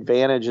quite the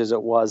advantage as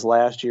it was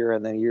last year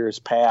and the years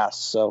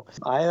past. So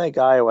I think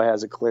Iowa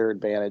has a clear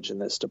advantage in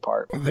this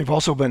department. They've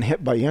also been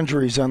hit by injuries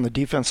injuries on the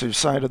defensive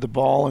side of the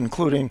ball,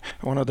 including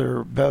one of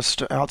their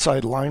best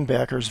outside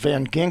linebackers,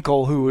 Van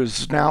Ginkel, who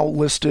is now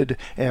listed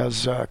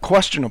as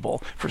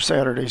questionable for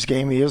Saturday's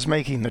game. He is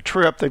making the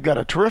trip. They've got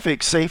a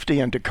terrific safety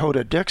in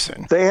Dakota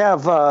Dixon. They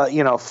have,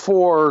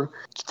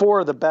 four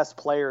of the best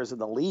players in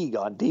the league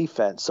on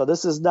defense. So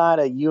this is not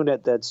a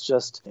unit that's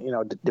just,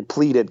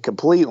 depleted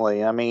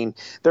completely. I mean,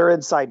 their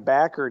inside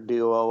backer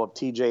duo of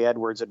TJ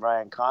Edwards and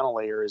Ryan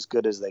Connolly are as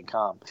good as they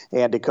come.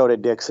 And Dakota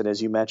Dixon,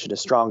 as you mentioned, a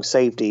strong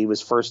safety. He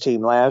was first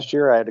team last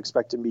year. I'd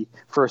expect him to be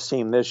first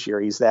team this year.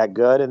 He's that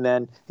good. And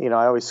then,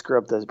 I always screw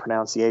up the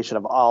pronunciation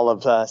of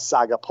Olive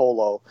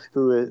Sagapolo,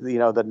 who is,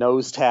 the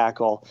nose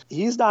tackle.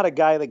 He's not a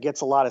guy that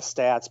gets a lot of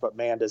stats, but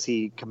man, does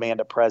he command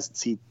a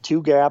presence. He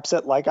two gaps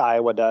it like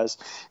Iowa does,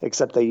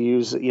 except they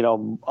use,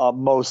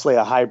 mostly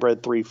a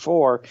hybrid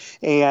 3-4.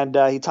 And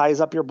he ties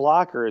up your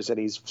blockers, and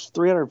he's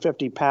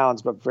 350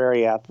 pounds, but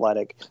very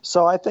athletic.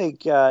 So I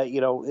think,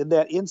 in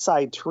that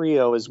inside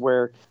trio is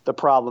where the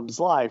problems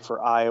lie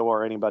for Iowa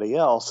or anybody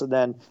else. And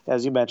then,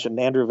 as you mentioned,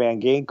 Andrew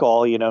Van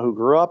Ginkel, who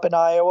grew up in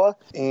Iowa,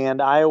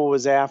 and Iowa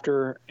was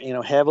after,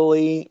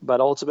 heavily, but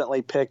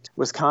ultimately picked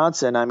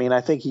Wisconsin. I mean,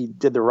 I think he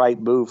did the right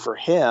move for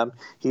him.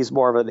 He's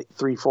more of a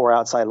 3-4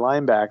 outside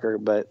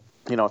linebacker, but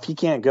if he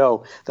can't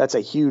go, that's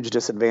a huge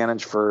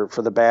disadvantage for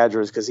the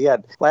Badgers, because he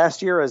had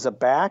last year as a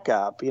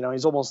backup,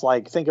 he's almost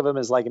like, think of him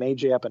as like an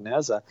A.J.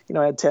 Epineza,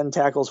 had 10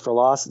 tackles for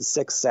loss and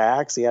 6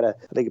 sacks. He had a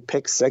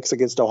pick 6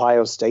 against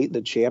Ohio State in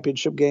the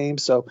championship game.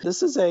 So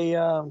this is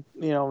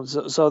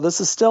so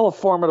this is still a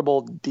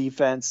formidable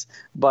defense,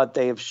 but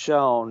they have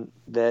shown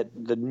that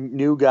the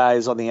new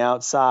guys on the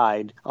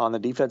outside, on the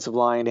defensive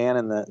line and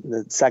in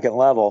the second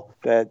level,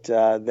 that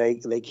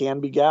they can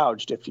be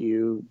gouged if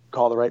you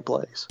call the right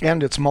plays.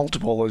 And it's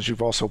multiple, as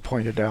you've also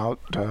pointed out,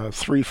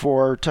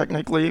 3-4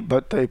 technically,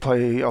 but they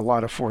play a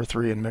lot of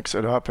 4-3 and mix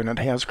it up, and it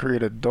has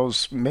created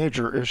those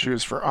major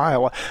issues for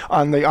Iowa.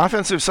 On the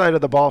offensive side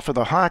of the ball for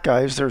the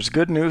Hawkeyes, there's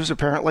good news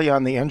apparently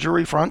on the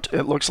injury front.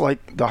 It looks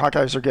like the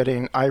Hawkeyes are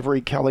getting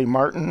Ivory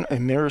Kelly-Martin,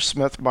 Amir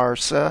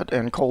Smith-Barset,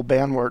 and Cole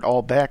Banwart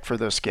all back for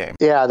this game.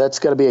 Yeah, that's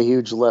going to be a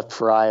huge lift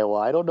for Iowa.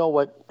 I don't know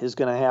what is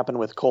going to happen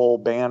with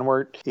Cole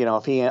Banwart.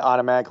 If he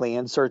automatically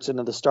inserts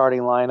into the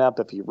starting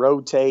lineup, if he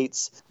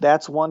rotates,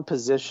 that's one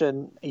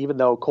position, even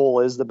though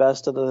Cole is the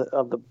best of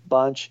the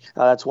bunch,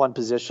 that's one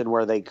position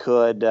where they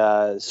could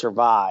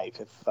survive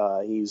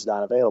if he's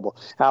not available.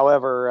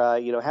 However,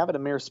 having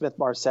Amir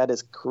Smith-Barset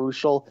is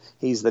crucial.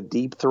 He's the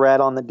deep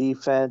threat on the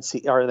defense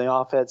or the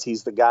offense.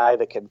 He's the guy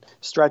that can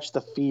stretch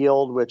the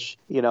field, which,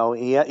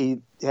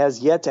 he has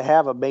yet to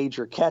have a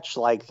major catch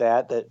like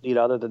that,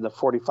 other than the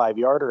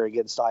 45-yarder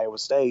against Iowa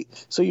State.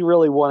 So you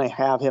really want to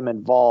have him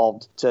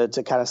involved to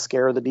kind of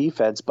scare the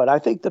defense. But I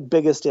think the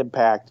biggest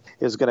impact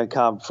is going to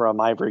come from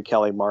Ivory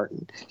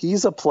Kelly-Martin.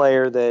 He's a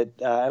player that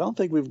I don't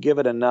think we've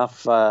given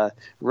enough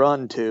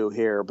run to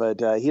here, but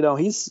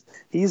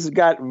he's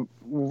got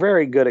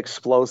very good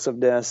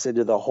explosiveness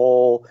into the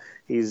hole.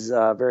 He's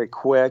very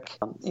quick.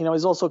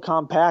 He's also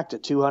compact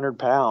at 200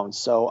 pounds.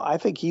 So I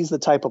think he's the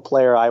type of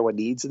player Iowa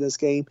needs in this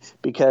game,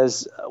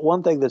 because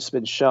one thing that's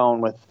been shown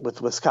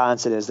with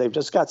Wisconsin is they've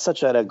just got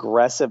such an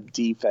aggressive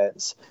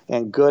defense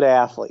and good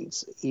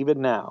athletes,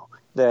 even now,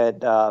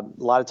 that a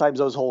lot of times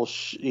those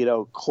holes,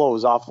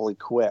 close awfully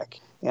quick.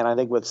 And I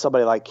think with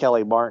somebody like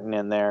Kelly-Martin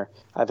in there,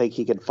 I think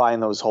he can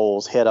find those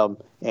holes, hit them,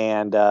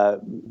 and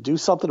do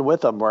something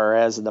with them,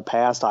 whereas in the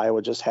past,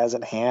 Iowa just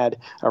hasn't had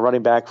a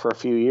running back for a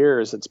few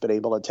years that's been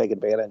able to take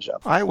advantage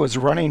of. Iowa's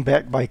running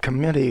back by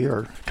committee,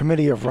 or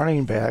committee of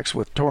running backs,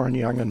 with Torin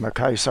Young and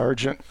Mekhi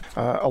Sargent,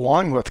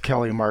 along with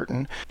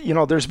Kelly-Martin.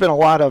 There's been a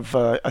lot of,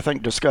 I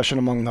think, discussion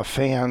among the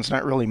fans,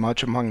 not really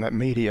much among the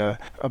media,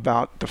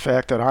 about the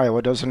fact that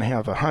Iowa doesn't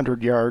have a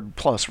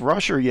 100-yard-plus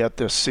rusher yet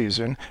this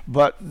season,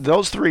 but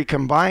those three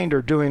combined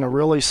are doing a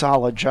really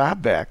solid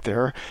job back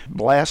there.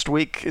 Last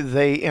week,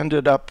 they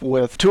ended up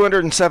with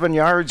 207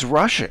 yards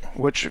rushing,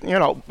 which,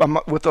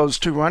 with those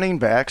two running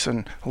backs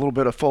and a little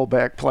bit of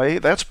fullback play,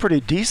 that's pretty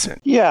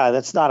decent. Yeah,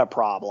 that's not a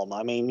problem.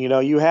 I mean,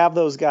 you have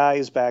those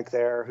guys back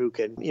there who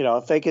can,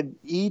 if they could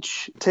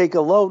each take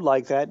a load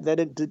like that, then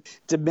it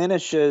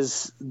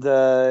diminishes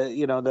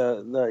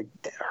the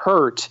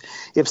hurt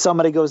if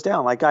somebody goes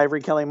down, like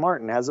Ivory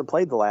Kelly-Martin hasn't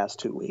played the last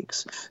 2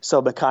 weeks.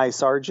 So Mekhi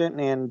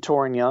Sargent and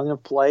Torin Young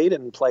have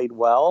played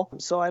well.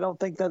 So I don't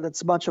think that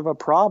it's much of a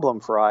problem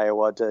for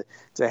Iowa to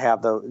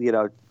have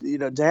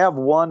to have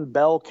one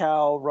bell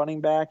cow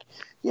running back.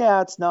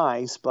 Yeah, it's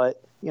nice,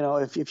 but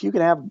if you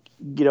can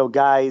have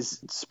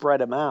guys spread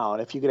them out,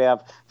 if you could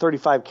have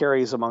 35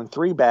 carries among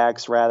 3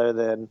 backs rather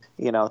than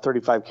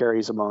 35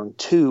 carries among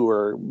 2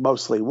 or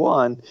mostly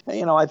 1,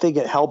 I think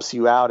it helps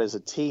you out as a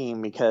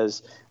team,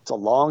 because It's a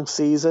long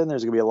season.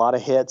 There's going to be a lot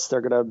of hits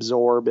they're going to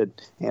absorb.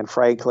 And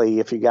frankly,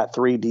 if you got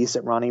 3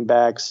 decent running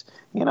backs,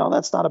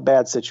 that's not a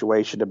bad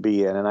situation to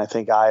be in. And I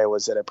think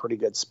Iowa's at a pretty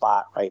good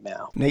spot right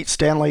now. Nate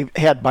Stanley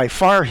had by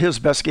far his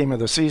best game of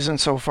the season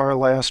so far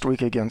last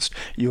week against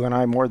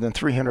UNI, more than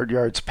 300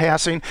 yards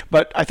passing.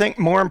 But I think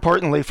more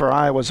importantly for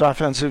Iowa's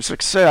offensive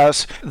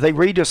success, they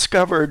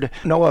rediscovered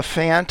Noah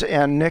Fant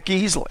and Nick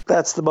Easley.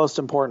 That's the most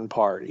important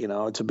part,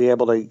 to be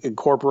able to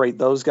incorporate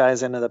those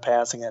guys into the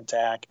passing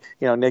attack.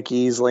 Nick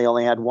Easley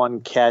only had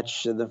 1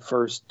 catch in the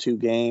first 2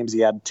 games. He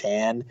had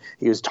 10.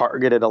 He was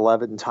targeted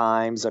 11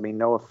 times. I mean,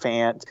 Noah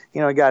Fant, he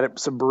got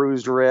some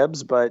bruised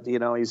ribs, but,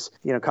 he's,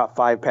 caught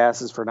 5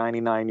 passes for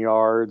 99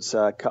 yards,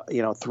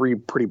 3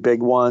 pretty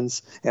big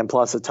ones, and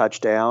plus a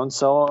touchdown.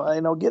 So,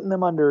 getting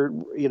them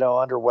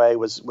underway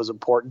was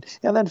important.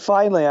 And then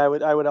finally, I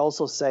would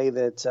also say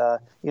that,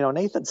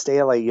 Nathan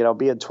Stanley,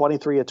 being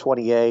 23 of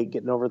 28,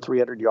 getting over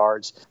 300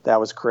 yards, that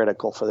was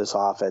critical for this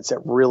offense. It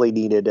really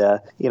needed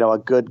a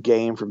good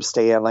game from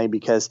Stanley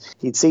because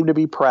he seemed to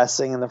be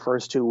pressing in the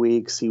first 2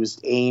 weeks. He was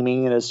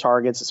aiming at his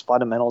targets. His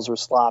fundamentals were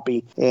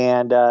sloppy.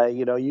 And,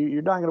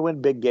 you're not going to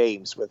win big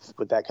games with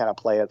that kind of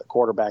play at the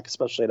quarterback,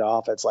 especially at an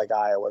offense like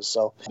Iowa.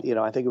 So,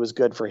 I think it was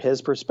good for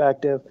his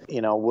perspective.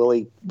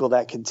 Will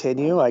that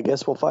continue? I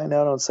guess we'll find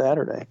out on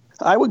Saturday.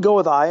 I would go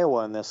with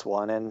Iowa in this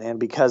one, and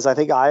because I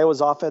think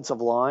Iowa's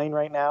offensive line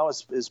right now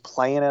is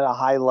playing at a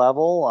high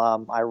level.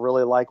 I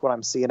really like what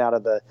I'm seeing out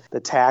of the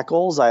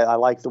tackles. I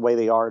like the way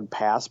they are in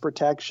pass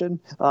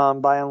protection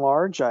by and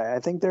large. I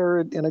think they're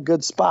in a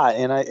good spot,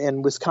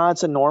 and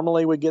Wisconsin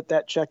normally would get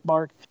that check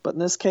mark, but in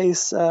this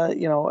case, they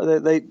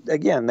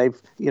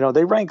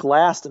rank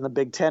last in the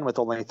Big Ten with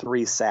only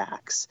 3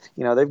 sacks.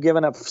 They've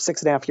given up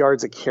 6.5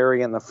 yards a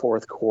carry in the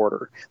fourth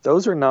quarter.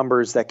 Those are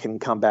numbers that can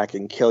come back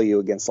and kill you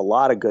against a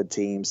lot of good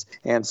teams.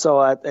 And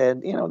so,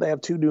 they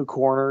have 2 new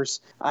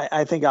corners.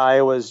 I think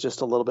Iowa is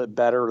just a little bit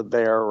better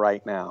there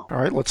right now. All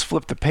right, let's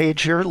flip the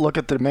page here. Look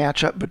at the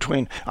matchup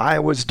between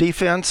Iowa's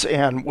defense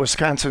and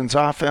Wisconsin's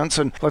offense.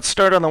 And let's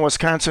start on the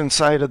Wisconsin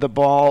side of the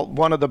ball.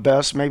 One of the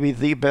best, maybe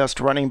the best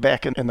running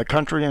back in the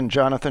country in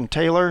Jonathan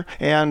Taylor,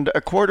 and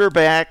a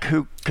quarterback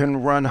who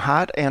can run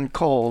hot and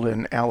cold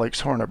in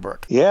Alex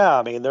Hornibrook. Yeah,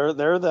 I mean, they're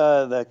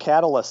the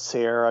catalysts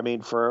here. I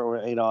mean, for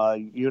a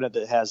unit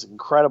that has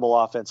incredible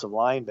offensive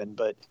linemen,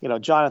 but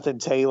Jonathan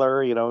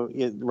Taylor,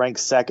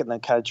 ranks second in the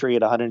country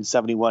at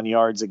 171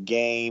 yards a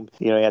game.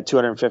 He had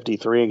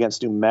 253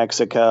 against New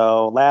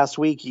Mexico. Last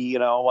week, he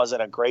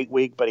wasn't a great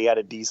week, but he had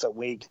a decent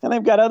week. And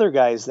they've got other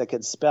guys that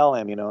could spell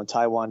him,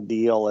 Tywan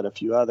Deal and a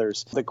few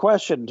others. The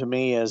question to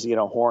me is,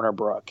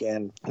 Hornibrook.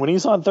 And when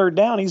he's on third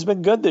down, he's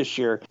been good this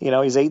year.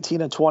 He's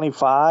 18 of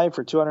 25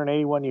 for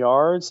 281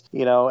 yards.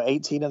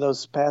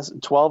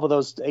 12 of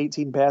those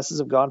 18 passes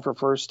have gone for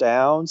first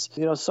downs.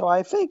 So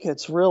I think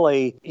it's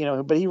really,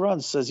 but he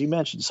runs, as you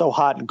mentioned, so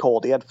hot and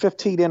cold. He had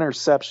 15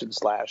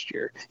 interceptions last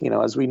year.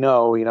 As we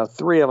know,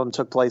 3 of them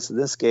took place in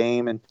this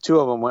game, and 2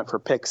 of them went for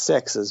pick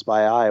sixes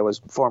by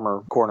Iowa's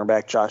former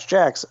cornerback Josh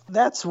Jackson.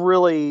 That's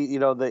really,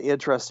 the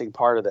interesting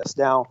part of this.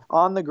 Now,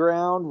 on the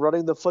ground,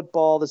 running the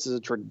football, this is a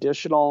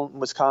traditional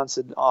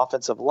Wisconsin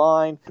offensive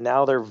line.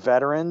 Now they're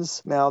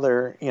veterans. Now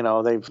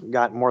they've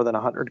got more than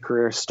 100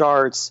 career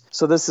starts.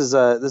 So this is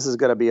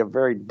going to be a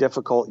very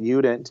difficult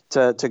unit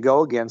to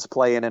go against,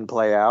 play in and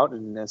play out,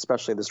 and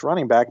especially this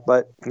running back.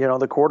 But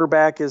the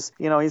quarterback is,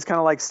 he's kind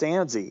of like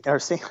Stanley.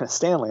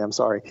 I'm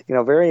sorry.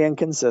 Very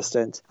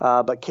inconsistent,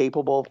 but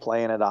capable of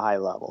playing at a high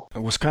level.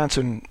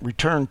 Wisconsin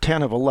returned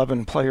 10 of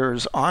 11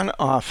 players on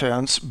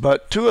offense,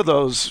 but 2 of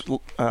those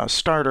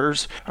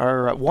starters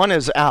are, one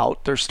is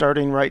out, their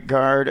starting right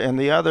guard, and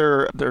the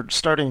other, their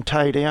starting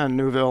tight end,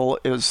 Newville,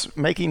 is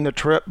making the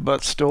trip,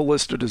 but still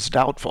listed as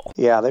doubtful.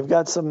 Yeah, they've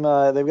got some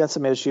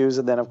issues,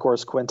 and then of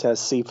course Quintez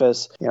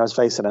Cephas, is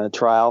facing a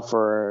trial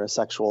for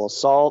sexual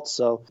assault.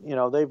 So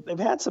they've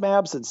had some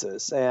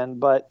absences,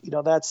 but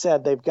that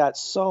said, they've got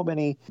so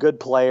many good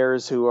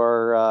players who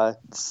are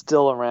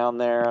still around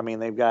there. I mean,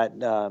 they've got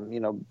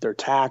their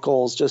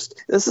tackles.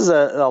 Just this is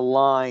a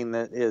line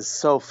that is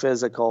so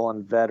physical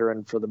and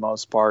veteran for the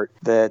most part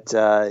that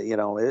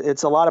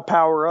it's a lot of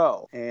power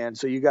O, and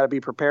so you got to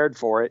be prepared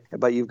for it.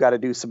 But you've got to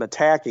do some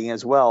attacking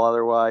as well.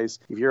 Otherwise,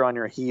 if you're on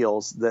your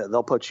heels,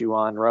 they'll put you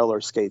on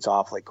roller skates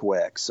awfully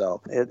quick.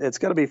 So it's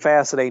going to be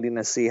fascinating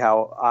to see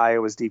how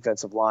Iowa's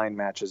defensive line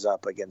matches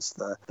up against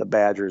the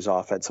Badgers'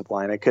 offensive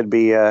line. It could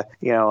be a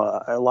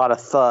lot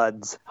of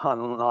thuds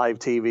on live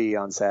TV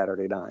on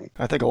Saturday night.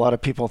 I think a lot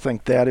of people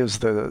think that is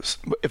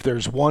if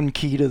there's one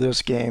key to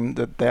this game,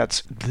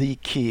 that's the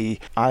key.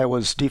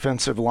 Iowa's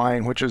defensive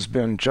line, which has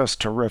been just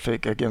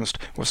terrific against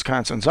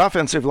Wisconsin's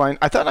offensive line.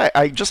 I thought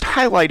I just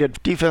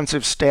highlighted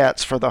defensive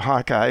stats for the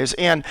Hawkeyes,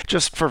 and And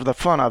just for the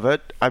fun of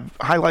it, I've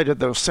highlighted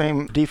those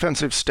same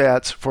defensive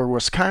stats for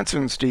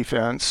Wisconsin's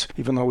defense,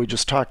 even though we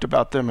just talked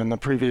about them in the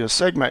previous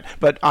segment.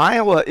 But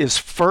Iowa is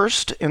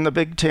first in the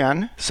Big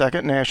Ten,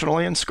 second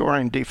nationally in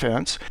scoring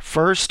defense,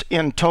 first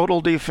in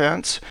total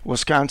defense.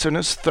 Wisconsin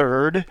is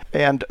third,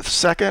 and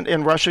second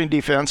in rushing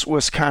defense.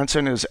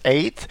 Wisconsin is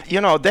eighth.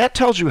 You know, that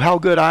tells you how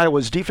good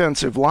Iowa's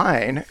defensive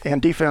line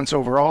and defense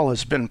overall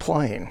has been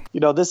playing. You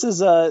know, this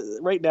is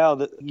right now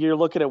that you're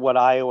looking at what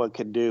Iowa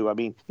can do. I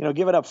mean, you know,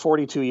 giving up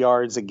 42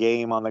 yards a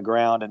game on the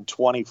ground and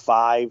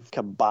 25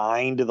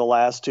 combined the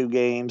last two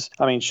games.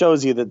 I mean,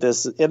 shows you that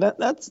this, and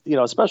that's, you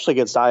know, especially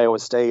against Iowa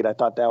State, I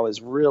thought that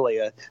was really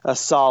a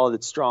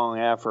solid, strong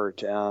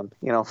effort, you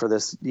know, for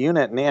this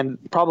unit. And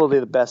probably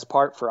the best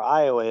part for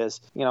Iowa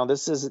is, you know,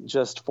 this isn't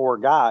just four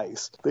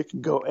guys. They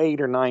can go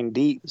 8 or 9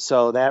 deep.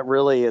 So that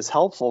really is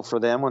helpful for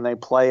them when they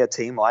play a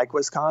team like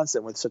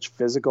Wisconsin with such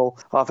physical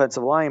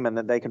offensive linemen,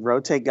 that they can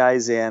rotate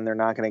guys in. They're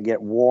not going to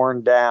get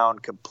worn down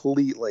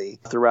completely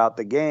throughout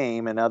the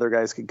game, and other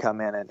guys can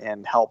come in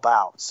and help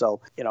out.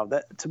 So, you know,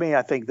 that, to me,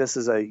 I think this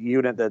is a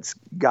unit that's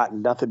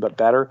gotten nothing but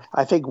better.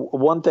 I think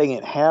one thing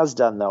it has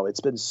done, though,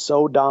 it's been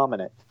so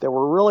dominant that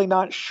we're really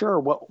not sure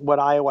what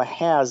Iowa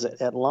has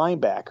at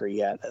linebacker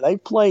yet.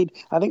 They've played,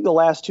 I think the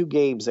last two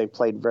games they've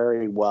played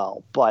very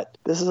well, but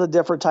this is a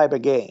different type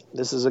of game.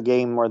 This is a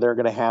game where they're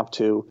going to have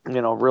to,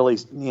 you know, really,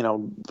 you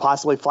know,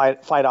 possibly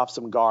fight off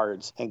some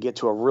guards and get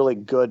to a really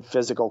good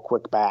physical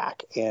quick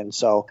back. And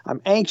so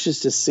I'm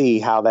anxious to see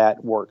how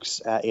that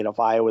works. You know, if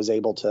Iowa's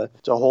able to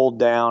hold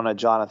down a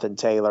Jonathan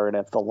Taylor, and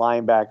if the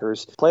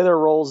linebackers play their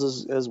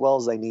roles as well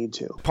as they need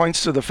to.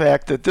 Points to the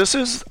fact that this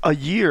is a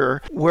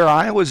year where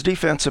Iowa's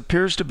defense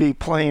appears to be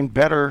playing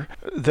better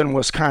than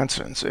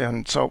Wisconsin's,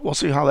 and so we'll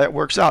see how that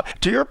works out.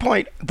 To your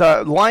point,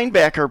 the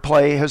linebacker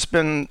play has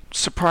been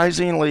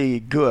surprisingly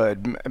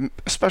good,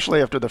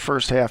 especially after the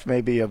first half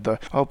maybe of the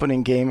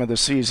opening game of the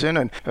season,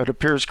 and it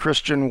appears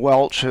Christian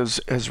Welch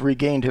has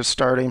regained his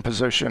starting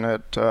position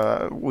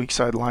at weak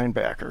side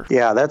linebacker.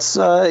 Yeah, that's,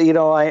 you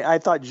know, I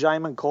thought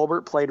Jaimin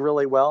Colbert played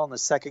really well in the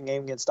second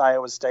game against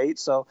Iowa State,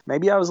 so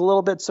maybe I was a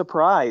little bit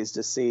surprised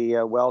to see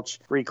Welch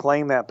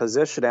reclaim that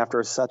position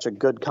after such a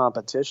good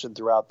competition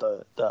throughout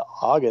the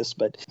August.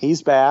 But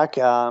he's back,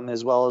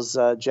 as well as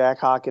Jack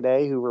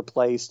Hockaday, who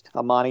replaced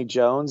Amani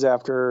Jones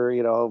after,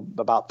 you know,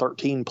 about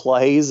 13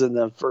 plays in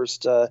the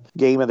first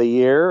game of the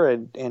year,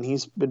 and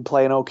he's been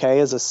playing okay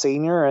as a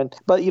senior.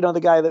 But you know, the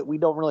guy that we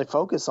don't really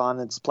focus on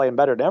that's playing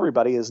better than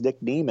everybody is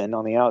Nick Niemann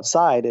on the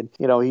outside, and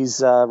you know,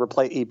 he's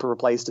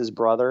replaced his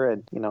brother,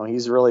 and you know,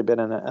 he's really been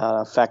an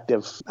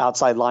effective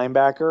outside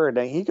linebacker, and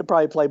he could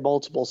probably play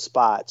multiple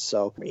spots.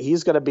 So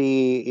he's going to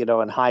be, you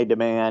know, in high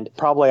demand.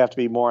 Probably have to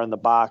be more in the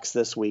box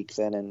this week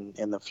than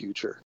in the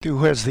future.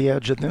 Who has the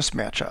edge in this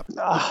matchup?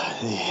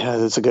 Yeah,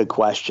 that's a good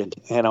question.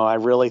 You know, I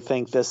really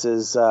think this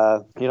is, you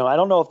know, I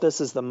don't know if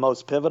this is the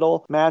most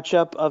pivotal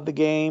matchup of the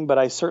game, but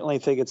I certainly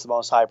think it's the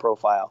most high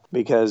profile,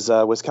 because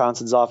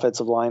Wisconsin's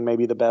offensive line may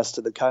be the best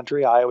in the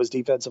country. Iowa's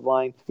defensive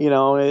line, you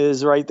know,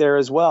 is right there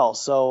as well.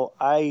 So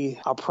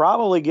I'll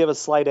probably give a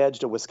slight edge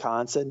to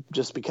Wisconsin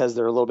just because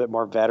they're a little bit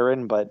more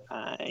veteran, but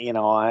you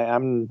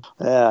know,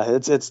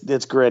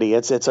 it's gritty.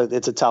 It's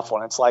a tough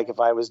one. It's like if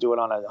I was doing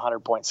on a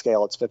 100-point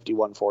scale, it's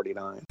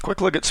 51-49.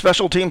 Quick look at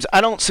special teams.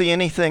 I don't see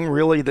anything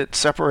really that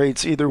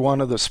separates either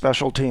one of the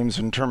special teams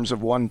in terms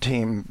of one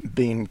team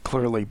being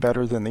clearly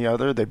better than the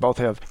other. They both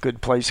have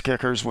good place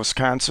kickers.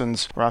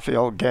 Wisconsin's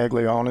Rafael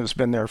Gaglione has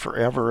been there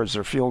forever as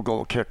their field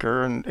goal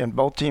kicker, and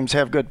both teams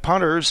have good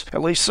punters,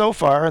 at least so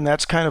far, and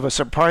that's kind of a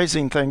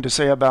surprising thing to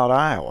say about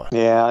Iowa.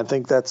 Yeah, I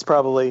think that's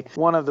probably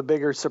one of the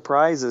bigger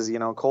surprises. You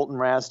know, Colton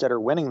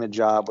Rastetter winning the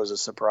job was a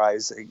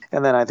surprise.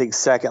 And then I think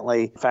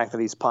secondly, the fact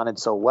that he's punted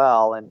so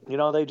well, and you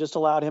know, they just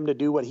allowed him to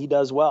do what he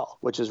does well,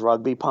 which is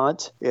rugby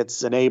punt.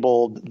 It's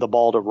enabled the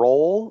ball to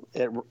roll,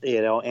 and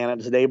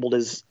it's enabled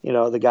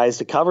the guys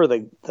to cover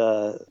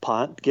the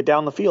punt, get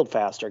down the field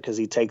faster because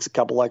he takes a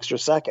couple extra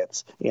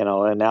seconds, you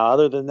know. And now,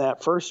 other than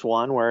that first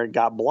one where it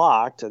got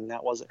blocked, and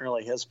that wasn't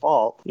really his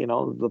fault, you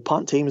know, the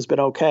punt team's been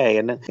okay.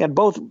 And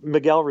both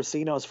Miguel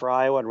Recinos for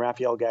Iowa and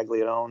Rafael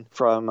Gaglione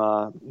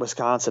from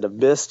Wisconsin have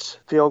missed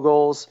field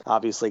goals.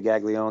 Obviously,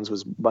 Gaglione's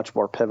was much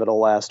more pivotal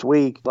last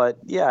week. But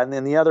yeah, and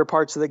then the other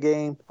parts of the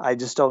game, I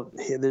just don't,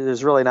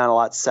 there's really not a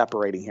lot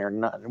separating here.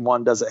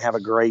 One doesn't have a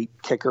great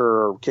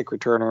kicker or kick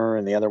returner,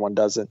 and the other one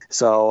doesn't.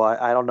 So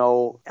I don't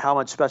know how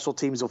much special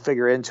teams will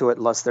figure into it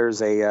unless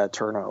there's a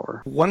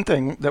turnover. One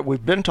thing that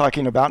we've been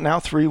talking about now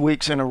 3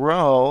 weeks in a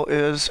row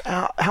is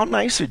how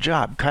nice a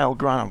job Kyle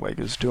Groneweg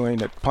is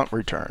doing at punt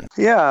return.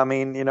 Yeah, I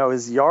mean, you know,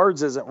 his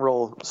yards isn't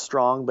real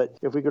strong, but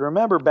if we could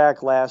remember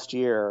back last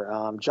year,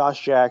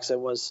 Josh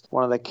Jackson was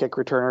one of the kick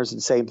returners,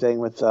 and same thing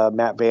with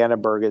Matt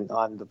Vandenberg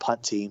on the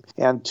punt team.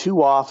 And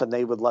too often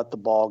they would let the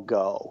ball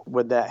go.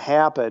 When that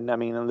happened, I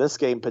mean, in this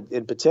game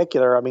in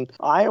particular, I mean,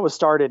 Iowa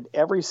started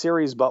every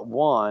series but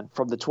one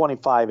from the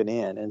 25 and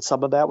in, and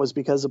some of that was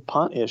because of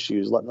punt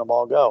issues, letting the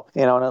ball go.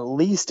 You know, and at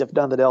least if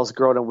nothing else,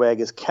 Groneweg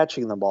is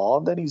catching the ball,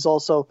 and then he's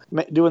also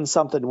doing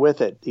something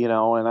with it, you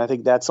know, and I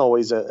think that's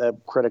always a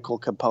critical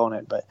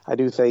component. But I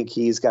do think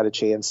he's got a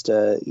chance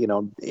to,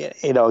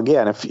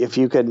 again, if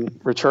you can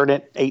return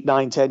it 8,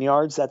 9, 10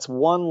 yards, that's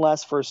one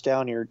less first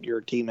down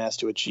your team has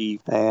to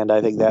achieve. And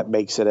I think that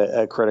makes it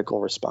a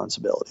critical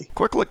responsibility.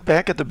 Quick look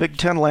back at the Big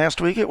Ten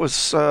last week. It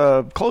was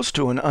close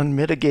to an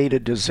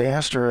unmitigated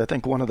disaster. I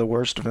think one of the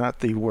worst, if not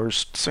the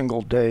worst,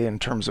 single day in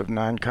terms of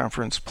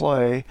non-conference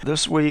play.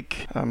 This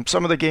week,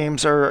 some of the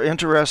games are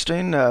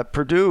interesting.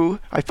 Purdue,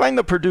 I find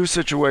the Purdue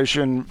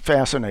situation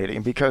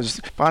fascinating because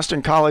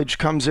Boston College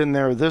comes in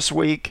there this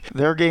week.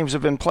 Their games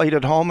have been played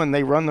at home, and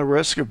they run the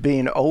risk of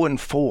being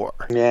 0-4.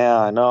 Yeah,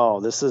 I know.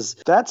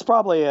 That's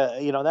probably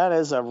that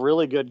is a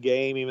really good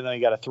game, even though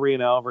you got a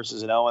 3-0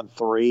 versus an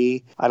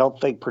 0-3. I don't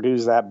think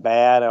Purdue's that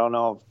bad. I don't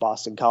know if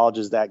Boston College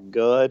is that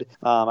good.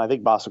 I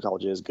think Boston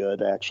College is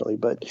good, actually,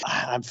 but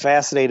I'm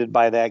fascinated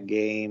by that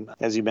game.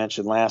 As you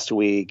mentioned last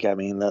week, I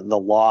mean, the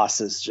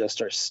losses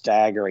just are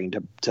staggering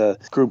to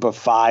group of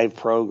 5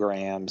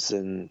 programs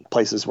in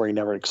places where you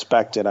never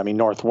expected. I mean,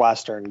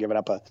 Northwestern giving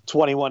up a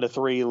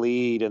 21-3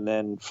 lead and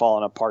then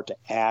falling apart to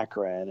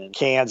Akron, and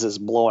Kansas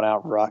blowing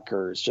out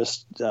Rutgers.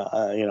 Just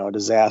a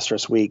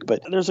disastrous week.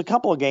 But there's a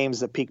couple of games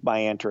that piqued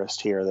my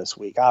interest here this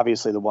week.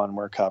 Obviously, the one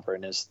we're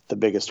covering is the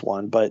biggest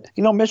one. But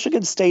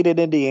Michigan State at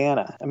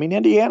Indiana. I mean,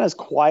 Indiana's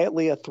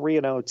quietly a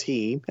 3-0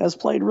 team, has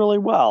played really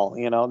well.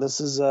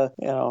 This is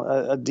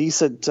a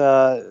decent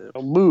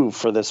move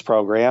for this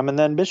program. And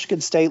then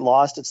Michigan State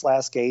lost its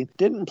last game,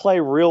 didn't play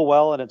real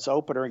well in its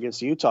opener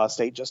against Utah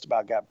State, just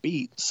about got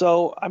beat.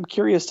 So I'm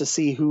curious to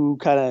see who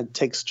kind of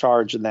takes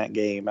charge in that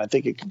game. I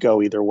think it could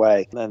go either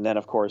way. And then,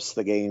 of course,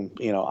 the game,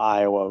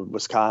 Iowa,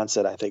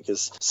 Wisconsin, I think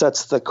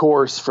sets the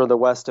course for the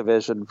West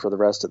Division for the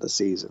rest of the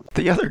season.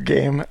 The other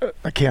game,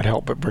 I can't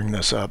help but bring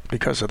this up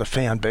because of the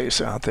fan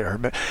base out there,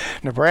 but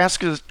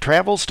Nebraska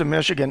travels to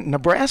Michigan.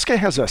 Nebraska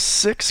has a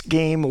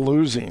 6-game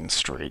losing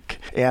streak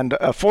and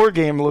a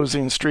 4-game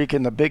losing streak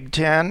in the Big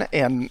Ten,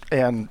 and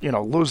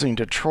losing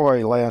to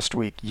Troy last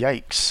week.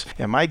 Yikes.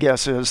 And my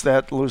guess is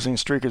that losing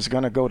streak is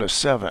going to go to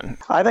 7.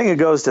 I think it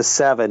goes to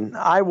 7.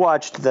 I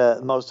watched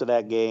most of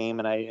that game,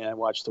 and I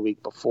watched the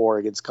week before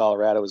against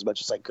Colorado as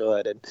much as I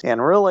could.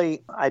 And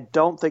really, I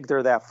don't think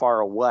they're that far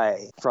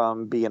away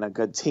from being a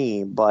good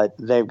team, but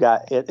they've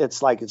got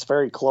it's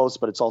very close,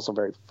 but it's also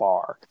very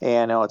far.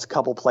 And it's a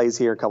couple plays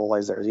here, a couple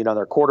plays there.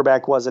 Their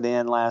quarterback wasn't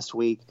in last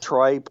week.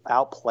 Troy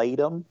outplayed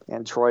them,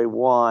 and Troy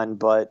won.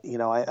 But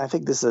I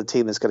think this is a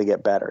team that's going to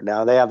get better.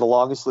 Now they have the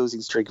longest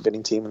losing streak of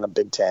any team in the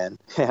Big Ten,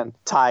 and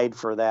tied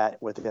for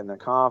that within the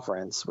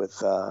conference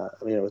with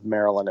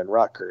Maryland and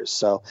Rutgers.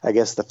 So I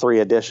guess the 3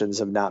 additions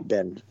have not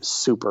been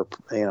super,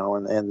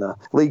 in the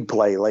league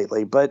play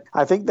lately. But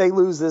I think they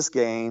lose this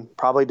game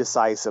probably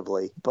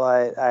decisively.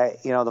 But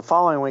the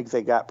following week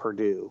they got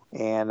Purdue,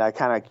 and I'm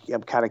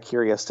kind of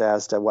curious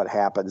as to what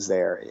happens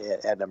there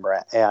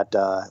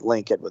at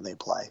Lincoln when they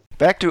play.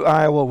 Back to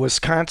Iowa,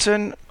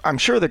 Wisconsin. I'm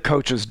sure the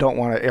coaches don't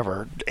want to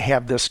ever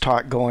have this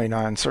talk going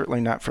on,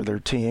 certainly not for their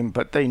team,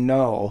 but they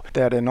know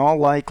that in all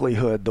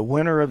likelihood, the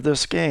winner of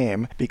this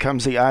game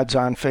becomes the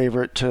odds-on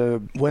favorite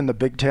to win the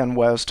Big Ten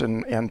West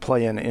and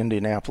play in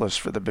Indianapolis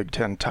for the Big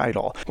Ten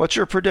title. What's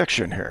your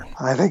prediction here?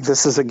 I think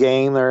this is a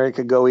game where it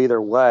could go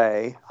either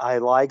way. I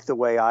like the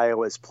way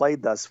Iowa's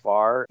played thus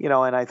far,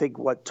 and I think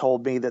what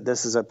told me that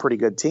this is a pretty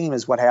good team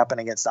is what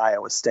happened against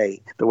Iowa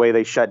State, the way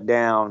they shut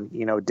down,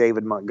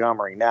 David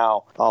Montgomery. Now,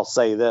 I'll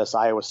say this,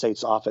 Iowa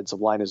State's offensive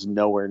line is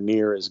nowhere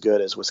near as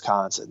good as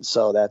Wisconsin,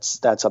 so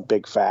that's a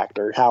big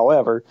factor.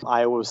 However,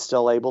 Iowa was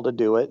still able to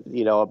do it,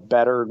 a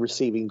better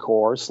receiving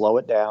core, slow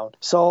it down.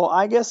 So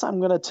I guess I'm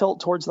going to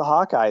tilt towards the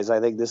Hawkeyes. I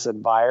think this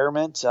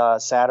environment,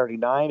 Saturday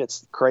night,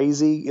 it's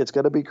crazy. It's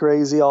going to be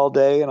crazy all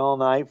day and all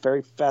night,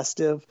 very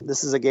festive.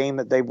 This is a game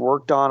that they've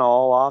worked on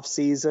all off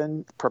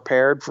season,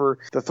 prepared for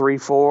the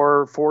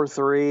 3-4,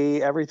 4-3,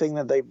 everything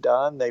that they've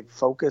done, they've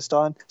focused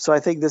on. So I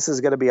think this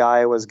is going to be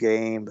Iowa's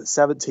game.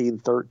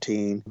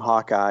 17-13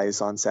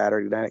 Hawkeyes on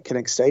Saturday night at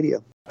Kinnick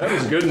Stadium. That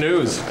is good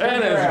news.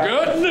 That is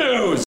good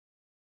news.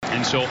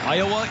 And so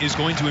Iowa is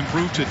going to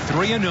improve to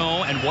 3-0,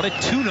 and what a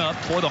tune-up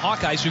for the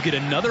Hawkeyes, who get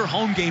another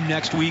home game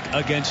next week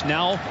against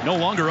now no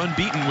longer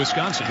unbeaten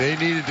Wisconsin. They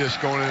needed this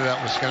going into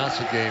that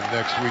Wisconsin game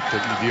next week.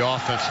 The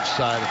offensive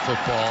side of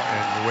football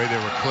and the way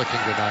they were clicking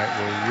tonight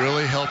will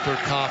really help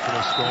their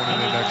confidence going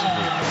into next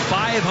week.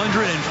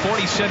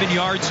 547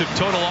 yards of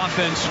total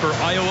offense for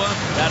Iowa.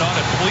 That ought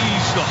to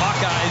please the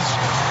Hawkeyes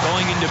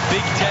going into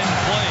Big Ten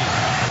play.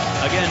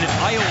 Again,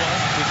 Iowa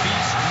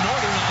defeats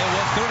Northern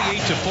Iowa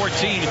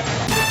 38-14.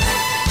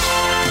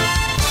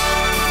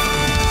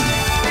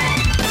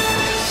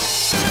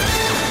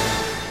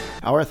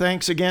 Our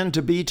thanks again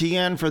to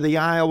BTN for the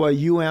Iowa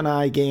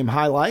UNI game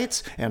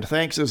highlights, and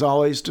thanks as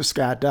always to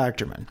Scott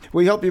Docterman.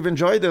 We hope you've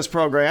enjoyed this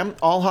program.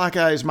 All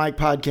Hawkeyes Mike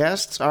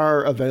podcasts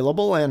are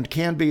available and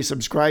can be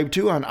subscribed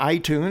to on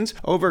iTunes,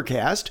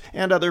 Overcast,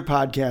 and other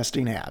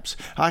podcasting apps.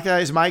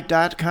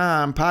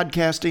 HawkeyesMike.com,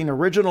 podcasting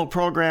original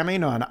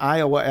programming on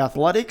Iowa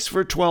athletics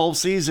for 12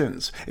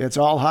 seasons. It's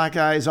all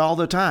Hawkeyes all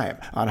the time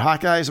on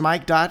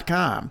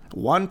HawkeyesMike.com.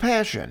 One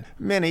passion,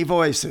 many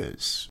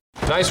voices.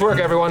 Nice work,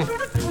 everyone.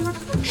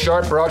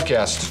 Sharp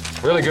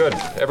broadcast. Really good.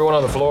 Everyone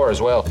on the floor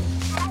as well.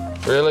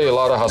 Really a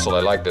lot of hustle.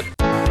 I liked it.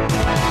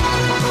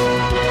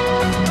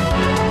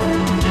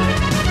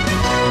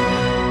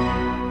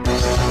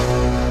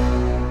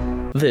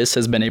 This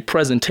has been a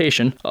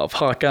presentation of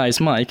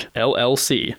Hawkeyes Mike, LLC.